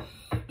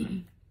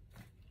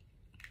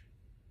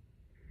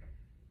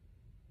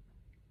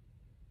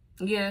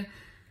 Yeah.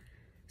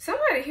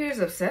 Somebody here is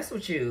obsessed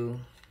with you.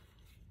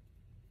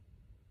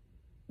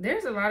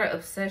 There's a lot of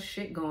obsessed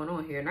shit going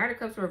on here. Knight of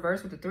Cups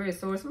reversed with the Three of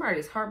Swords. Somebody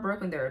is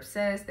heartbroken. They're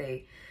obsessed.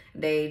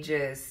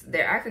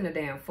 They're acting a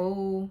damn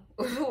fool.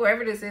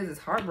 Whoever this is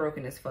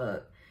heartbroken as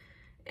fuck.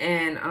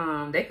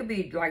 And they could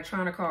be like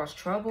trying to cause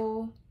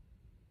trouble.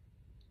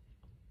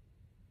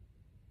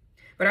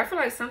 But I feel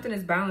like something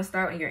is balanced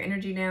out in your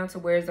energy now, to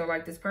where as though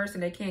like this person,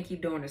 they can't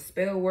keep doing the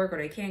spell work, or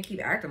they can't keep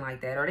acting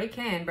like that. Or they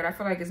can, but I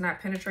feel like it's not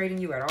penetrating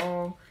you at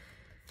all.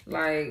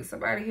 Like,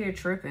 somebody here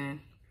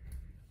tripping.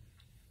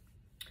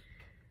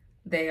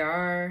 They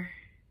are.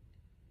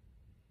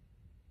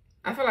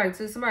 I feel like,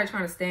 too, somebody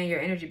trying to stand your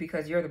energy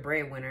because you're the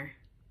breadwinner.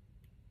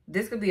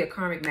 This could be a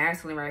karmic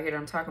masculine right here that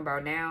I'm talking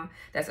about now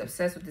that's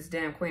obsessed with this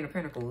damn Queen of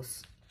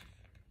Pentacles.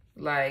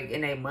 Like,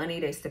 in their money,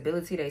 their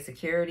stability, their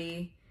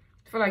security.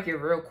 I feel like you're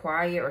real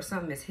quiet or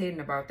something is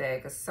hidden about that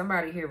because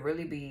somebody here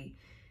really be,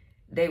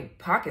 they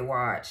pocket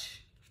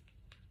watch.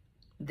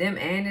 Them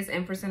and this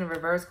Empress in the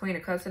reverse, Queen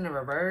of Cups in the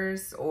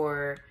reverse,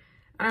 or,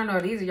 I don't know,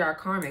 these are y'all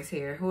karmics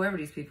here, whoever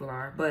these people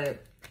are.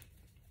 But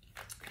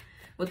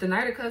with the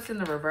Knight of Cups in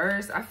the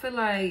reverse, I feel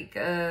like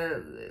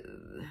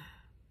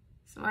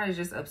somebody's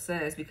just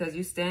obsessed because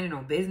you standing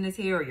on business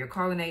here or you're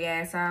calling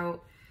their ass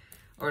out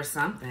or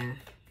something.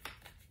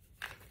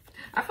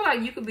 I feel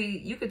like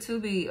you could too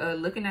be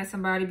looking at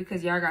somebody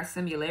because y'all got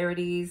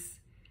similarities.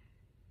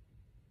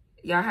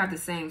 Y'all have the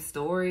same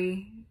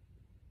story.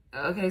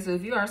 Okay, so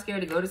if you are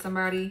scared to go to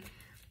somebody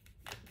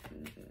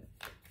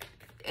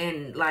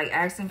and like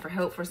asking for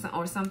help for some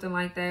or something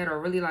like that, or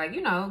really like,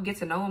 you know, get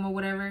to know them or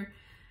whatever,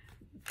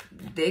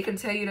 they can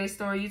tell you their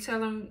story. You tell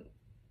them,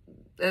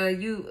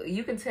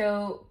 you can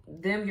tell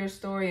them your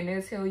story and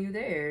they'll tell you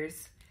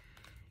theirs.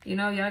 You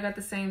know, y'all got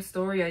the same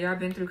story or y'all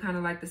been through kind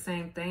of like the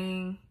same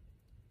thing.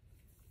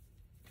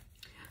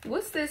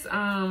 What's this,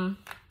 I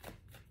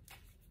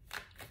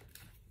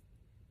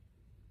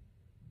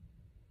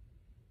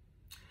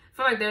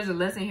feel like there's a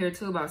lesson here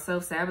too about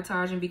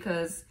self-sabotaging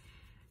because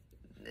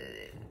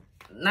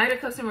Knight of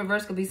Cups in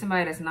reverse could be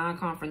somebody that's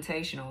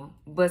non-confrontational,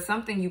 but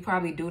something you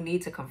probably do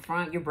need to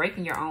confront. You're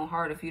breaking your own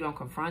heart if you don't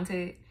confront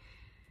it.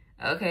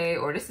 Okay,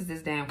 or this is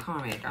this damn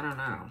karmic. I don't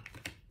know.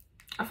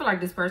 I feel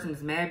like this person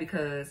is mad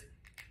because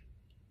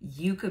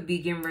you could be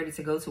getting ready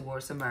to go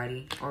towards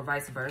somebody or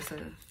vice versa.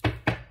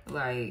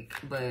 Like,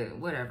 but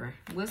whatever.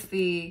 What's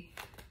the...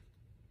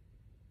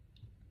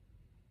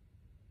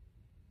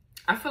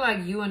 I feel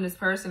like you and this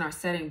person are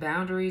setting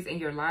boundaries in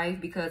your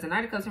life because the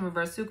Knight of Cups in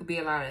reverse too could be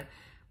a lot of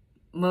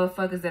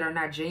motherfuckers that are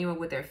not genuine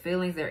with their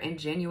feelings. They're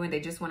ingenuine. They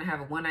just want to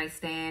have a one-night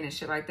stand and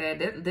shit like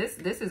that.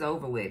 This is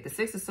over with. The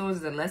Six of Swords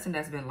is a lesson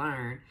that's been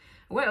learned.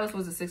 Where else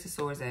was the Six of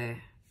Swords at?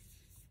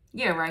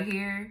 Yeah, right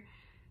here.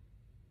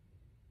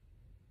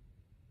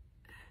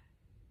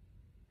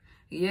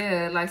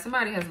 Yeah, like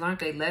somebody has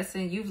learned a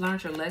lesson. You've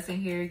learned your lesson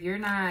here. You're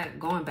not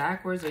going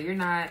backwards or you're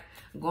not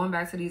going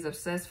back to these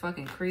obsessed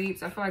fucking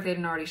creeps. I feel like they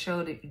didn't already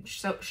showed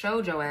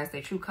your ass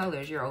their true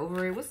colors. You're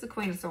over it. What's the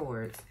Queen of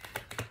Swords?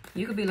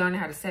 You could be learning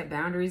how to set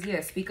boundaries.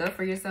 Yeah, speak up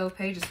for yourself.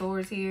 Page of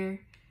Swords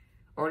here.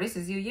 Or this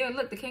is you. Yeah,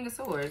 look, the King of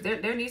Swords.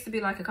 There needs to be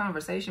like a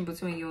conversation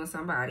between you and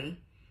somebody.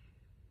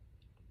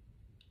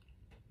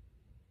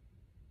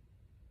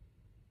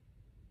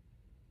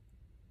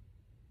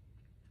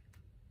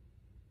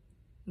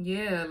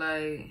 Yeah,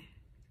 like...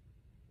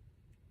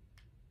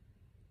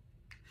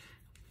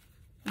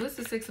 What's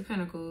the Six of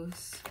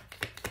Pentacles?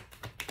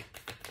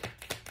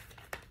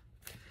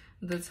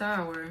 The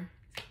Tower.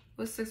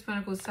 What's Six of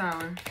Pentacles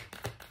Tower?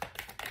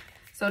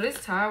 So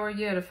this Tower,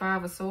 yeah, the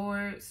Five of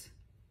Swords.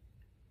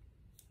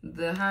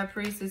 The High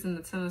Priestess and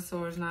the Ten of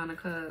Swords, Nine of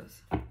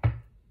Cups.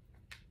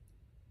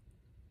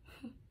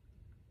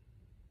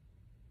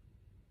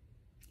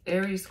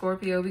 Aries,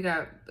 Scorpio, we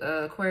got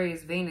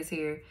Aquarius, Venus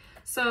here.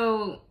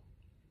 So...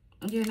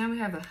 yeah, now we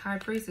have a High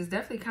Priestess.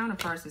 Definitely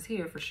counterparts is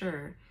here for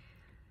sure.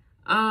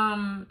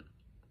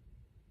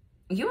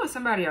 You and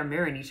somebody are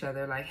mirroring each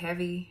other like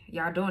heavy.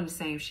 Y'all doing the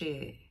same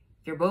shit.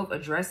 You're both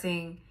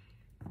addressing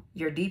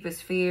your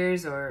deepest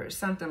fears or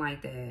something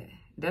like that.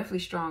 Definitely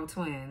strong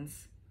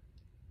twins.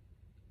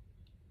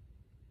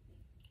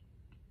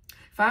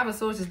 Five of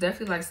Swords is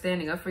definitely like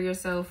standing up for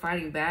yourself,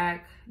 fighting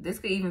back. This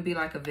could even be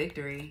like a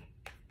victory.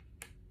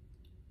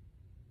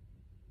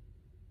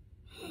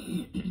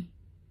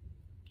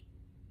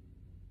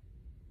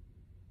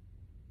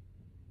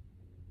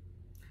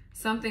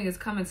 Something is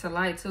coming to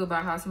light too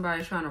about how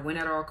somebody's trying to win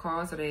at all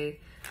costs. Or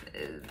they,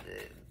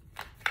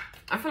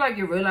 I feel like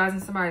you're realizing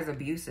somebody's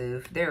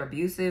abusive. They're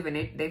abusive and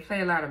they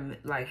play a lot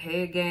of like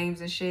head games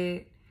and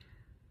shit.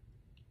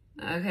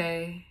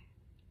 Okay.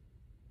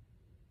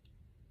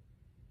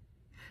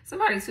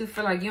 Somebody too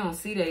feel like you don't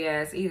see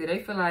their ass either. They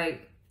feel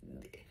like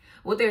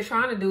what they're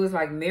trying to do is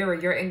like mirror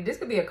your, and this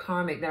could be a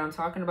karmic that I'm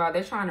talking about.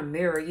 They're trying to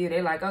mirror you.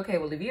 They're like, okay,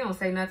 well, if you don't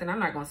say nothing, I'm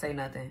not going to say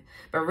nothing.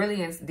 But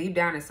really deep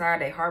down inside,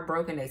 they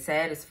heartbroken, they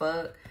sad as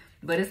fuck.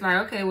 But it's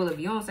like, okay, well, if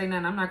you don't say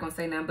nothing, I'm not going to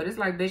say nothing. But it's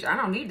like, bitch, I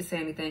don't need to say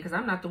anything because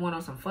I'm not the one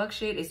on some fuck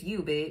shit. It's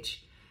you, bitch.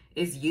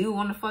 It's you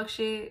on the fuck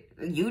shit.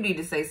 You need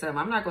to say something.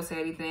 I'm not going to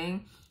say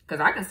anything because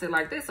I can sit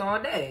like this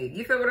all day.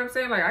 You feel what I'm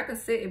saying? Like, I can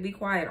sit and be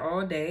quiet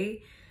all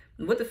day.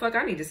 What the fuck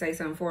I need to say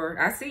something for?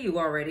 I see you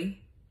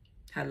already.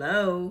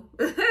 Hello.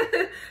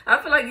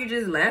 I feel like you're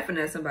just laughing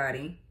at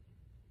somebody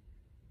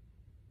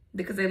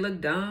because they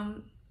look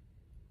dumb.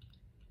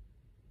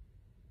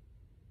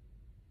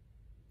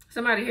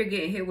 Somebody here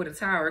getting hit with a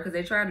tower because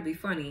they try to be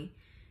funny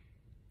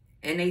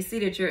and they see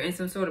that you're in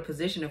some sort of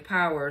position of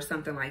power or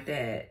something like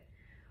that.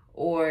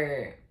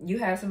 Or you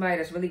have somebody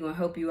that's really going to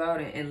help you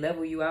out and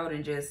level you out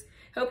and just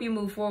help you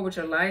move forward with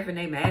your life and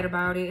they mad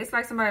about it. It's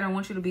like somebody don't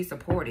want you to be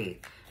supported,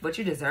 but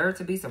you deserve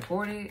to be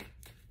supported.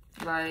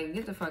 Like,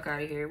 get the fuck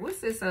out of here. What's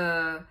this?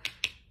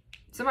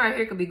 Somebody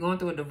here could be going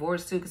through a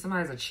divorce too, because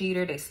somebody's a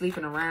cheater. They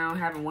sleeping around,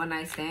 having one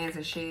night stands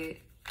and shit.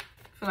 I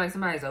feel like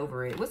somebody's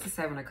over it. What's the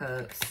Seven of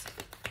Cups?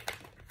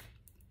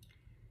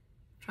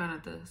 Try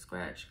not to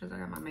scratch because I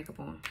got my makeup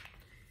on.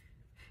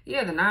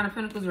 Yeah, the Nine of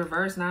Pentacles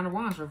reverse, Nine of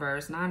Wands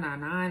reverse.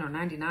 999 or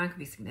 99 could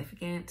be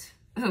significant.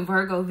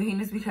 Virgo,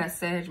 Venus, we got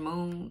Sag,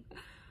 Moon.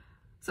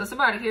 So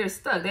somebody here is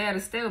stuck. They had a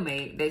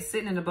stalemate. They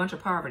sitting in a bunch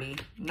of poverty.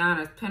 Nine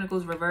of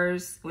Pentacles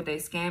reverse with a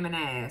scamming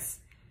ass.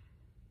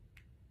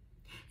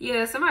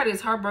 Yeah, somebody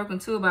is heartbroken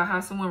too about how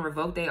someone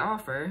revoked their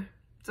offer.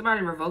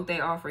 Somebody revoked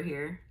their offer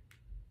here.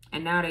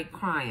 And now they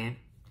crying.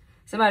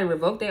 Somebody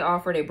revoked their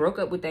offer. They broke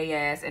up with their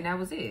ass. And that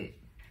was it.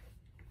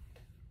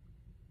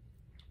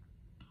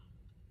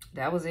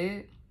 That was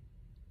it.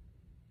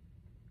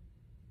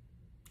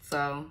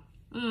 So,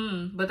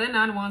 but that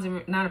Nine of Wands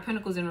and Nine of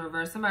Pentacles in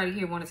reverse. Somebody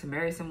here wanted to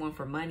marry someone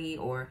for money,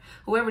 or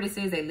whoever this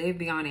is, they live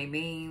beyond their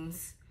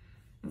means.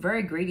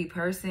 Very greedy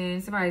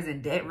person. Somebody's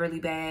in debt really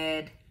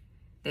bad.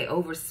 They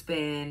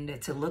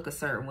overspend to look a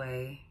certain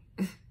way.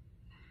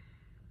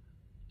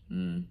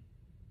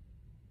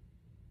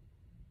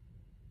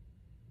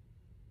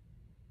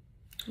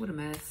 What a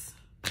mess.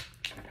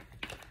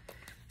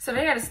 So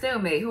they got a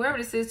stalemate. Whoever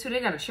this is too, they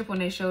got a chip on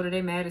their shoulder.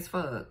 They mad as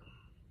fuck.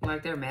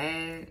 Like they're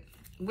mad.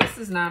 What's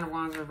this Nine of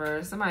Wands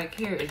reverse? Somebody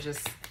here is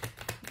just,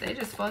 they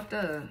just fucked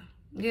up.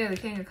 Yeah, the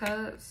King of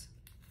Cups.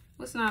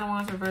 What's Nine of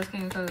Wands reverse,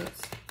 King of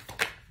Cups?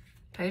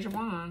 Page of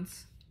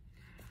Wands.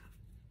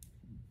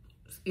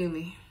 Excuse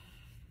me.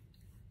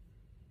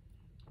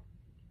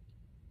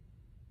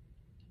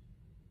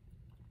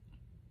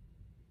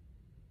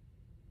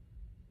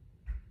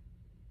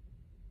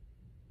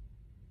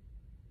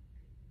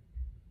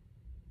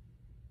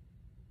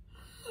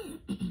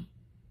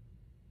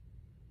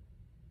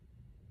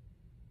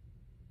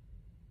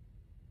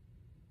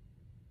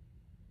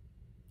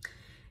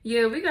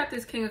 Yeah, we got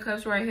this King of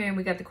Cups right here, and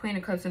we got the Queen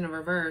of Cups in the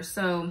reverse.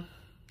 So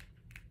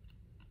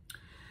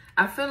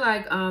I feel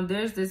like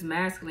there's this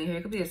masculine here.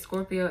 It could be a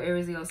Scorpio,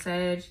 Aries, Leo,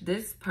 Sag.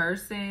 This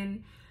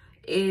person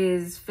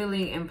is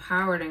feeling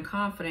empowered and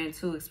confident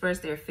to express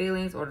their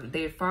feelings, or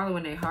they're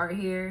following their heart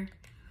here.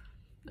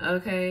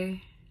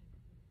 Okay.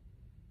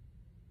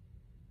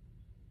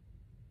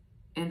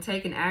 And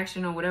taking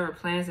action on whatever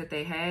plans that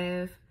they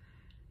have.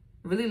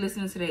 Really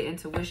listening to their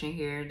intuition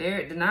here.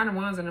 The Nine of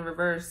Wands in the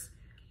reverse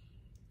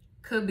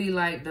could be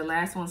like the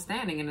last one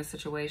standing in a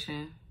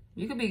situation.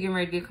 You could be getting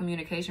ready to get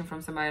communication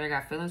from somebody that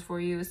got feelings for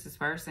you. It's this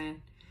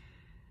person.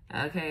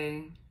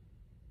 Okay.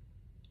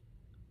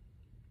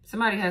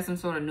 Somebody has some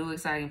sort of new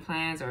exciting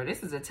plans, or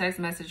this is a text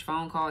message,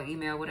 phone call,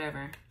 email,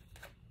 whatever.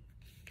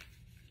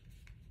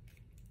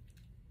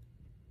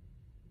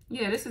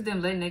 Yeah, this is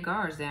them letting their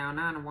guards down.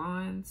 Nine of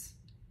Wands.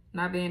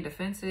 Not being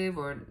defensive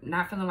or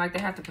not feeling like they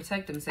have to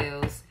protect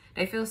themselves.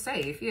 They feel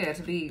safe. Yeah,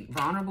 to be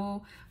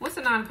vulnerable. What's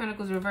the Nine of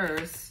Pentacles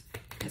reverse?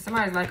 And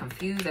somebody's like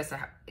confused.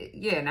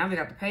 Yeah, now we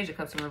got the Page of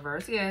Cups in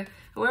reverse. Yeah,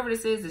 whoever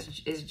this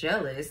is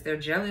jealous. They're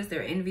jealous.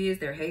 They're envious.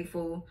 They're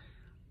hateful.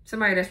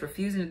 Somebody that's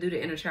refusing to do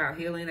the inner child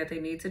healing that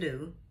they need to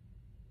do.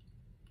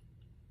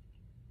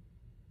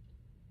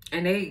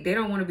 And they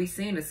don't want to be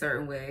seen a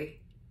certain way.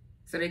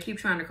 So they keep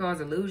trying to cause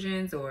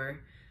illusions, or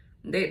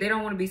they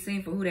don't want to be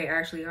seen for who they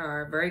actually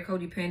are. Very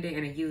codependent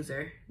and a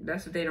user.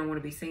 That's what they don't want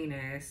to be seen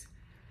as.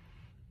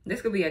 This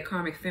could be a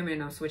karmic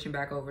feminine I'm switching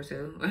back over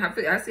to.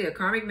 I see a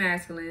karmic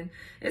masculine.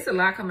 It's a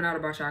lot coming out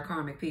about y'all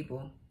karmic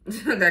people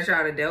that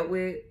y'all have dealt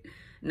with.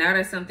 Now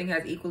that something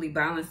has equally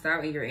balanced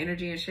out in your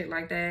energy and shit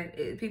like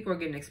that, people are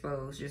getting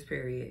exposed, just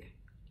period.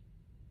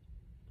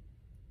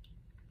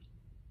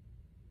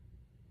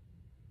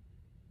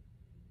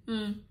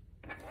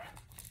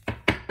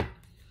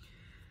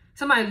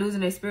 Somebody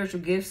losing their spiritual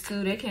gifts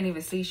too. They can't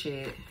even see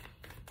shit.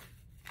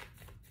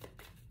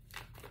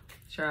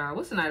 Child,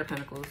 what's the Knight of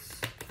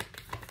Pentacles?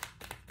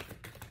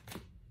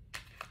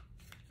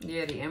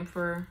 Yeah, the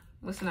Emperor.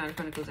 What's the Knight of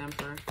Pentacles,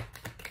 Emperor?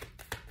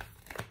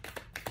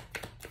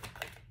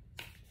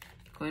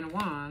 Queen of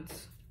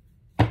Wands.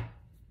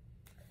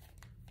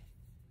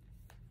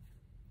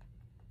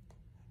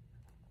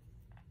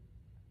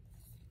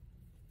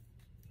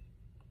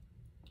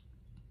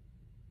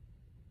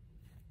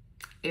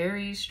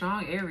 Aries,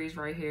 strong Aries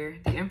right here.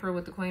 The Emperor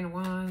with the Queen of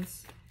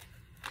Wands.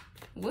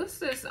 What's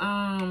this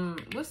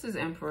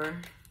Emperor?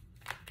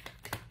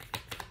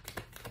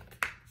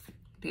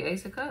 The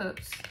Ace of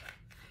Cups.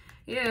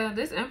 Yeah,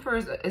 this Emperor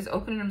is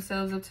opening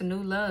themselves up to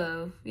new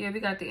love. Yeah, we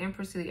got the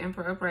Empress to the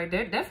Emperor upright.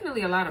 There's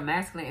definitely a lot of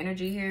masculine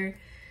energy here.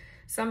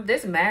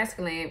 This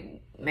masculine,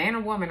 man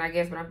or woman, I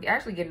guess, but I'm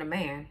actually getting a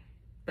man.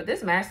 But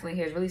this masculine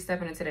here is really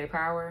stepping into their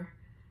power.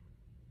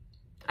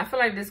 I feel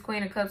like this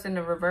Queen of Cups in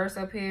the reverse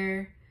up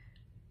here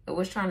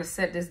was trying to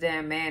set this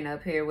damn man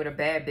up here with a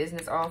bad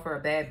business offer,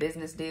 a bad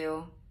business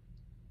deal.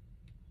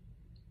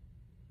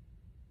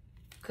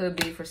 Could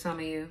be for some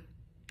of you.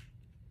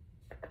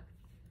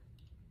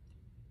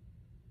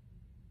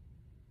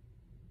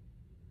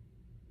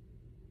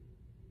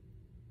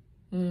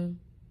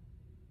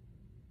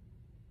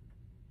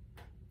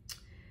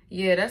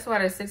 Yeah, that's why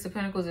the Six of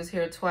Pentacles is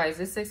here twice.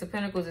 This Six of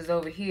Pentacles is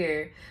over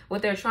here.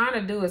 What they're trying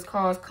to do is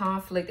cause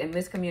conflict and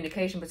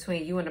miscommunication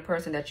between you and the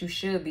person that you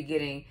should be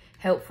getting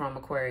help from,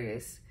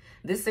 Aquarius.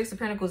 This Six of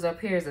Pentacles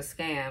up here is a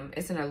scam.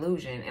 It's an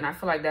illusion. And I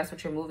feel like that's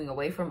what you're moving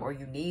away from, or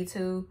you need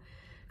to.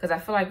 Because I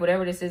feel like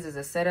whatever this is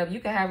a setup. You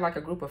can have like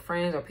a group of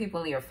friends or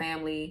people in your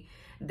family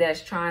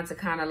that's trying to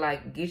kind of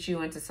like get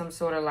you into some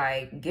sort of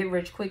like get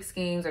rich quick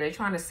schemes, or they're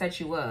trying to set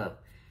you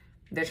up.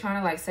 They're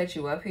trying to like set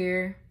you up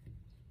here.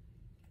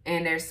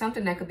 And there's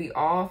something that could be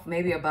off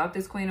maybe about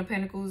this Queen of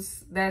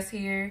Pentacles that's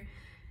here.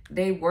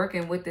 They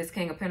working with this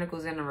King of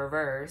Pentacles in the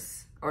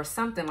reverse or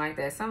something like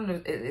that.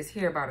 Something is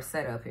here about a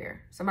setup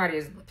here. Somebody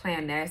is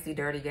playing nasty,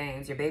 dirty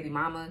games. Your baby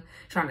mama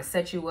trying to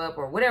set you up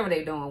or whatever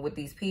they doing with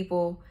these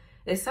people.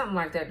 It's something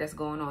like that that's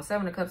going on.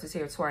 Seven of Cups is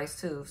here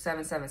twice too.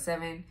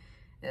 777.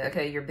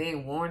 Okay, you're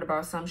being warned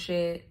about some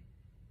shit.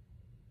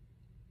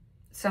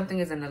 Something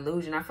is an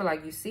illusion. I feel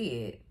like you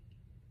see it.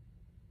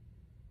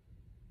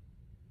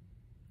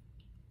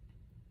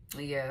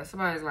 Yeah,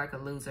 somebody's like a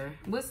loser.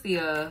 What's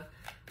the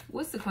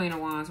Queen of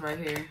Wands right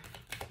here?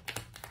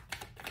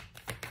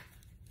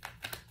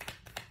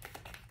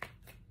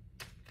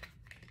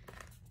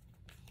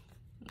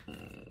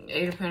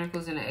 Eight of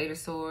Pentacles and the Eight of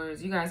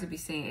Swords. You guys would be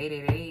seeing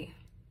 888.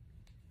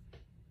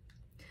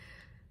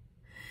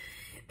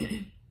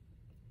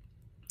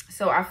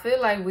 So I feel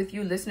like with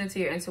you listening to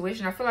your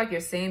intuition, I feel like you're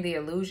seeing the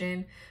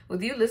illusion.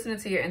 With you listening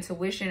to your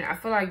intuition, I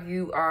feel like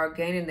you are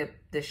gaining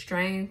the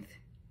strength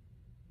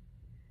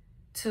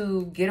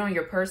to get on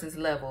your person's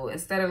level.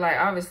 Instead of like,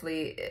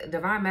 obviously,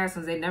 divine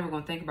masculines, they never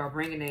gonna think about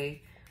bringing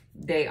they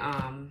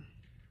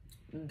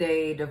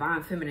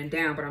divine feminine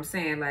down. But I'm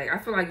saying, like, I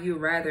feel like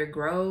you'd rather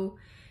grow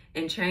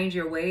and change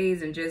your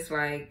ways and just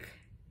like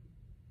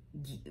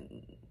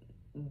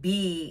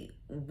be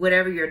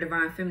whatever your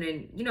divine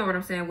feminine, you know what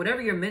I'm saying, whatever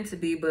you're meant to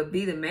be, but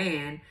be the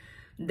man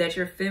that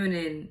your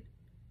feminine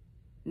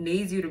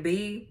needs you to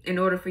be in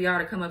order for y'all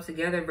to come up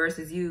together,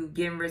 versus you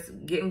getting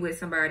with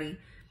somebody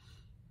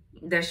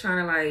that's trying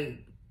to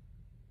like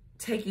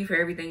take you for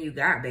everything you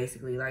got,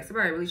 basically. Like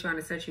somebody really trying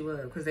to set you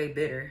up because they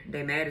bitter,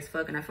 they mad as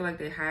fuck, and I feel like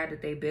they hide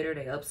that they bitter,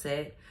 they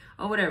upset,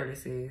 or whatever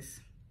this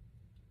is.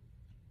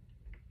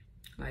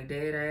 Like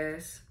dead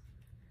ass.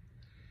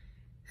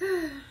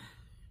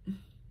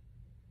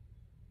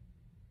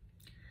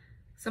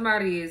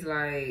 Somebody is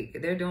like,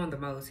 they're doing the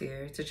most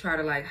here to try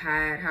to like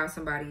hide how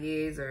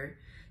somebody is, or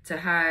to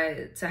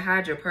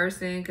hide your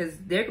person, because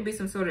there could be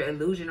some sort of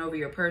illusion over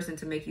your person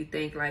to make you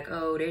think like,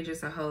 oh, they're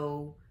just a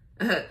hoe,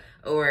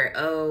 or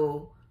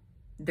oh,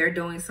 they're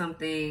doing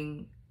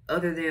something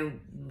other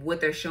than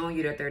what they're showing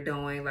you that they're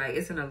doing. Like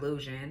it's an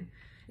illusion.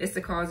 It's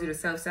to cause you to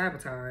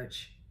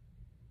self-sabotage.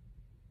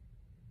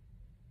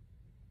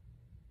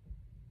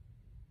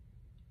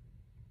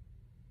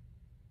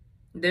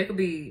 There could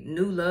be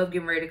new love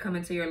getting ready to come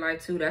into your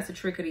life too. That's a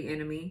trick of the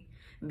enemy,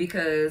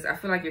 because I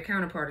feel like your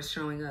counterpart is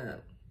showing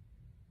up.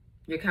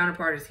 Your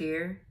counterpart is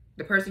here.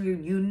 The person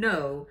you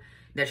know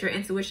that your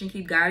intuition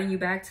keep guiding you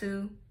back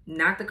to.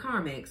 Not the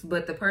karmics,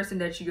 but the person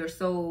that your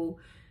soul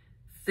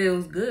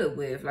feels good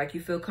with. Like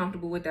you feel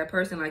comfortable with that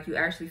person. Like you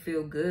actually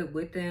feel good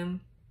with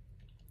them.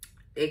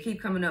 They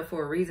keep coming up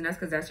for a reason. That's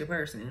because that's your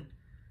person.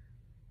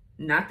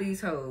 Not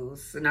these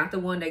hoes. Not the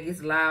one that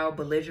gets loud,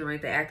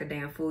 belligerent, they act a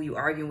damn fool. You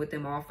arguing with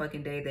them all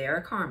fucking day. They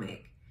are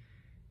karmic.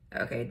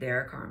 Okay,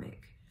 they're karmic.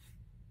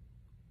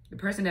 The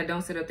person that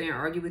don't sit up there and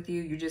argue with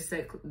you,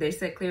 they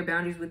set clear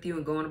boundaries with you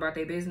and go on about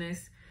their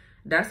business.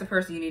 That's the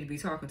person you need to be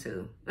talking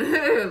to.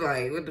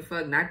 Like, what the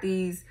fuck? Not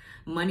these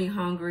money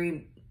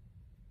hungry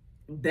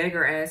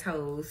beggar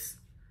assholes.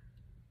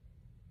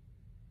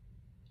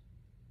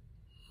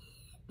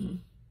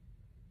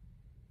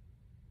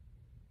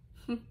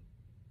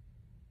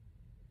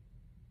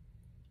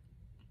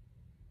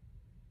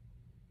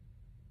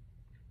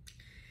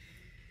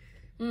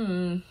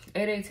 Hmm.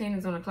 8:18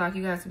 is on the clock.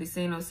 You guys will be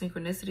seeing those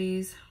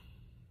synchronicities.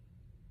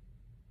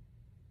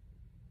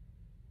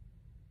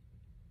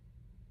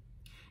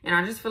 And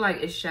I just feel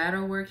like it's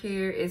shadow work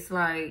here. It's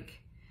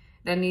like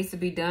that needs to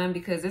be done,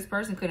 because this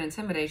person could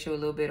intimidate you a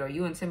little bit, or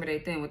you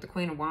intimidate them. With the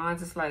Queen of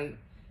Wands, it's like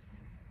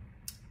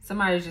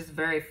somebody's just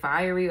very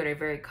fiery, or they're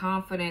very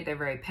confident, they're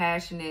very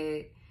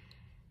passionate,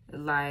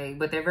 like,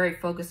 but they're very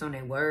focused on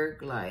their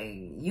work. Like,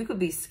 you could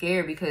be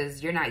scared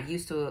because you're not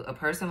used to a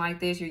person like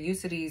this. You're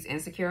used to these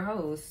insecure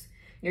hoes.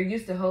 You're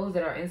used to hoes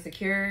that are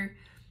insecure,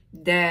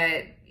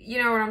 that,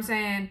 you know what I'm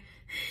saying,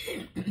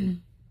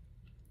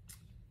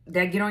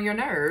 that get on your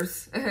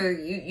nerves.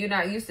 You're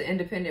not used to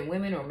independent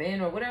women or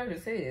men or whatever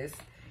this is.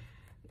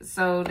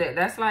 So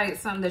that's like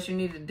something that you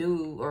need to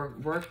do, or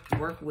work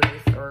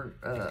with, or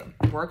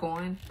work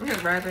on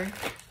rather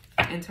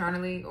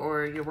internally,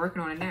 or you're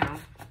working on it now.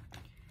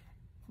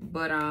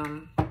 But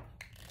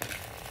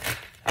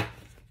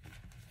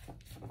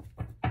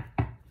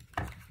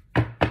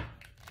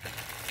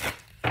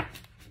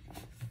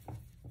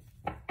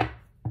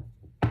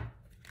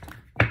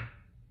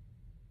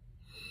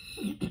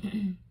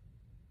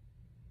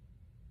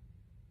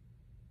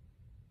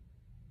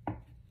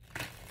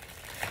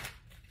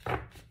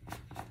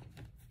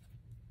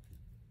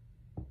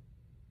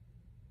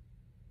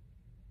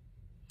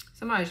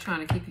Somebody's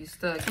trying to keep you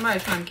stuck.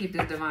 Somebody's trying to keep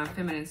this divine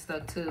feminine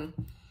stuck too.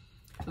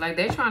 Like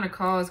they're trying to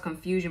cause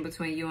confusion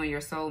between you and your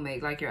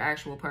soulmate, like your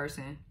actual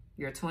person,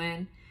 your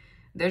twin.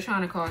 They're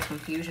trying to cause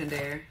confusion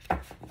there.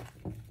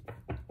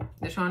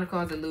 They're trying to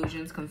cause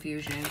illusions,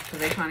 confusion, because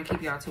they're trying to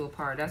keep y'all two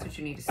apart. That's what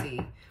you need to see.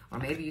 Or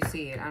maybe you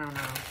see it. I don't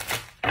know.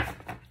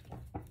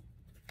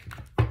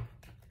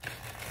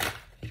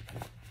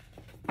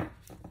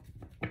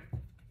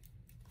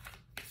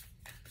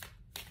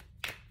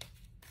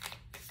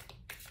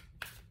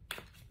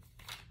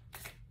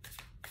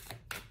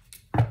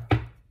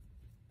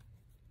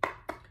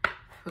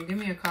 So give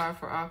me a card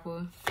for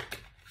Aqua.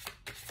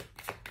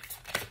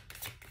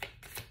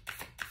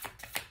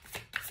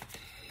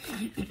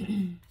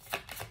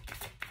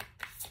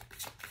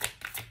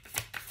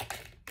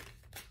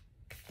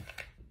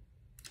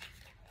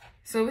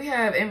 So we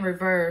have in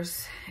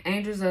reverse,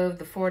 angels of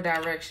the 4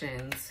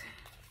 directions.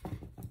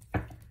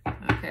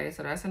 Okay,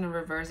 so that's in the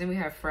reverse. Then we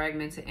have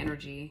fragmented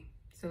energy.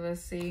 So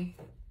let's see.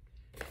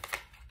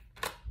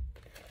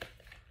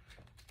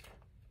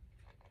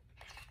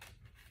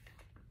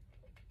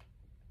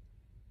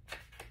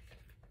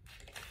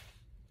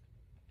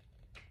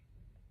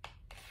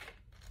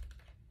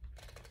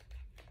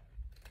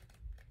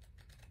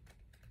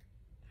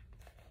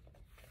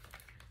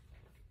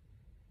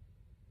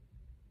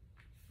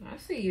 I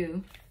see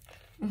you.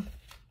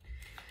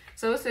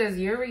 So it says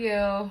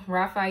Uriel,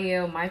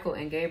 Raphael, Michael,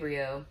 and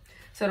Gabriel.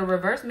 So the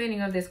reverse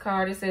meaning of this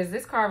card, it says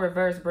this card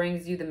reverse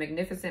brings you the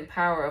magnificent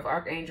power of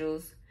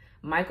archangels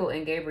Michael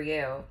and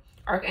Gabriel.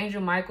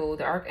 Archangel Michael,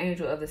 the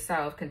archangel of the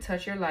south, can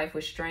touch your life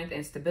with strength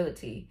and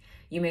stability.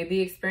 You may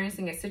be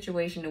experiencing a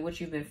situation in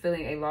which you've been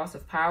feeling a loss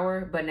of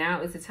power, but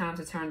now is the time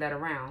to turn that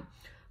around.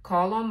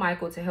 Call on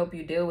Michael to help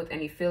you deal with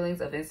any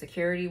feelings of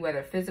insecurity,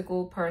 whether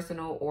physical,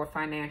 personal, or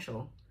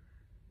financial.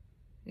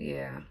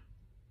 Yeah.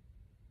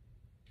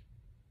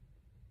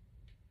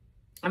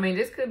 I mean,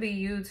 this could be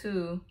you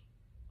too.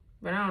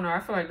 But I don't know. I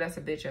feel like that's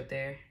a bitch up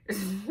there.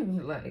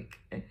 Like,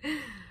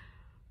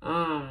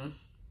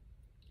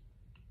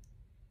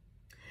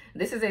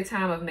 this is a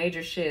time of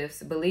major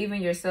shifts. Believe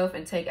in yourself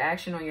and take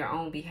action on your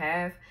own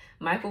behalf.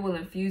 Michael will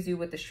infuse you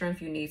with the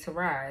strength you need to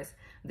rise.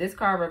 This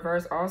card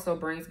reverse also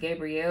brings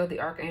Gabriel, the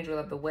archangel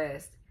of the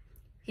west.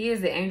 He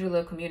is the angel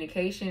of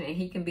communication, and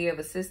he can be of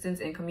assistance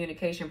in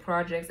communication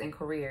projects and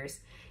careers.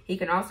 He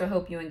can also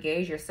help you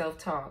engage your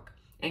self-talk.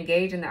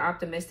 Engage in the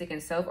optimistic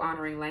and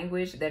self-honoring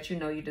language that you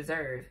know you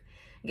deserve.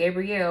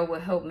 Gabriel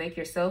will help make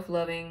your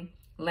self-loving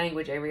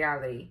language a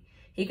reality.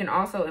 He can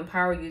also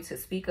empower you to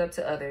speak up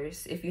to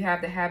others. If you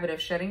have the habit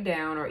of shutting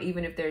down, or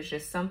even if there's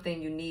just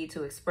something you need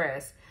to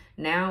express,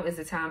 now is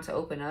the time to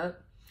open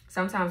up.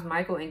 Sometimes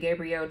Michael and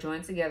Gabriel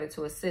join together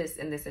to assist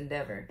in this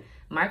endeavor.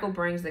 Michael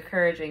brings the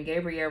courage and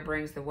Gabriel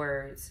brings the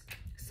words.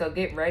 So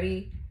get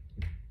ready.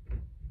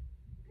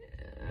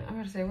 I'm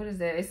going to say, what is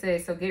that? It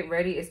says, so get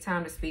ready. It's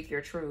time to speak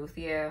your truth.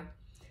 Yeah.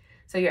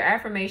 So your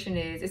affirmation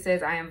is, it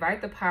says, I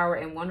invite the power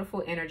and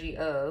wonderful energy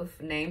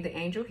of, name the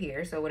angel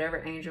here. So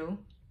whatever angel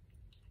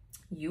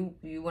you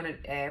want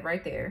to add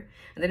right there.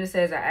 And then it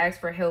says, I ask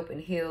for help and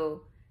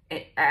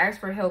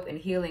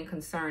healing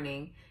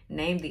concerning,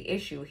 name the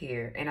issue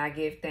here, and I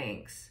give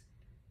thanks.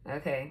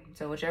 Okay,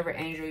 so whichever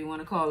angel you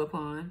want to call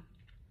upon.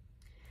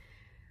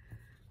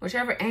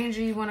 Whichever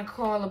angel you want to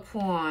call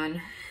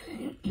upon.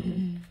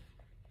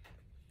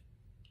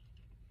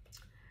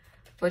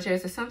 But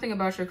yes, there's something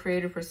about your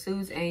creative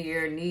pursuits and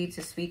your need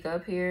to speak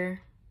up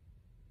here.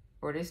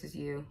 Or this is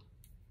you.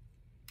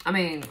 I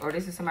mean, or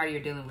this is somebody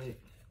you're dealing with.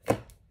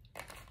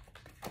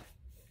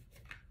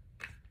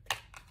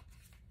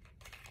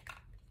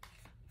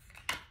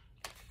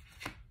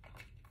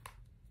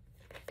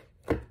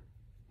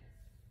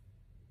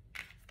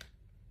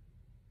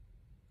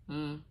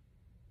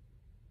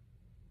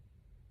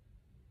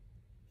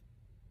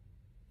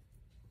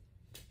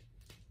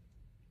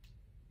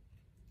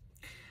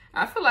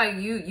 I feel like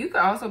you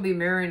could also be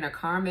mirroring a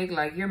karmic,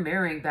 like you're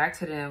mirroring back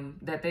to them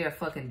that they are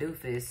fucking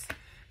doofus.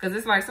 Because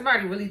it's like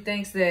somebody really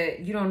thinks that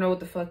you don't know what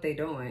the fuck they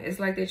doing. It's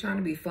like they're trying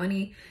to be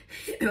funny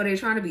or they're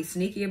trying to be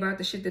sneaky about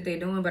the shit that they're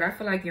doing. But I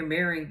feel like you're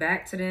mirroring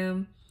back to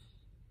them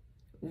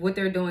what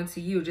they're doing to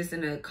you, just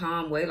in a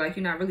calm way. Like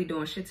you're not really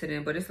doing shit to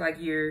them, but it's like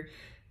you're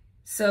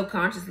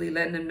subconsciously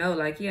letting them know,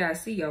 like, yeah, I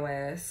see your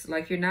ass.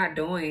 Like you're not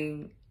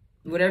doing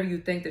whatever you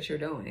think that you're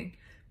doing.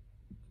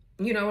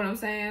 You know what I'm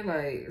saying?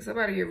 Like,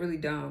 somebody get really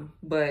dumb.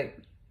 But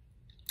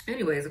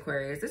anyways,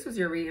 Aquarius, this was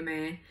your reading,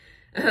 man.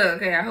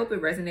 Okay, I hope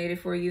it resonated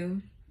for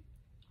you.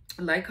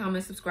 Like,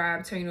 comment,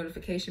 subscribe, turn your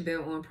notification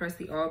bell on, press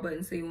the all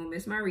button so you won't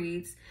miss my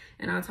reads.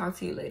 And I'll talk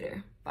to you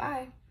later.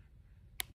 Bye.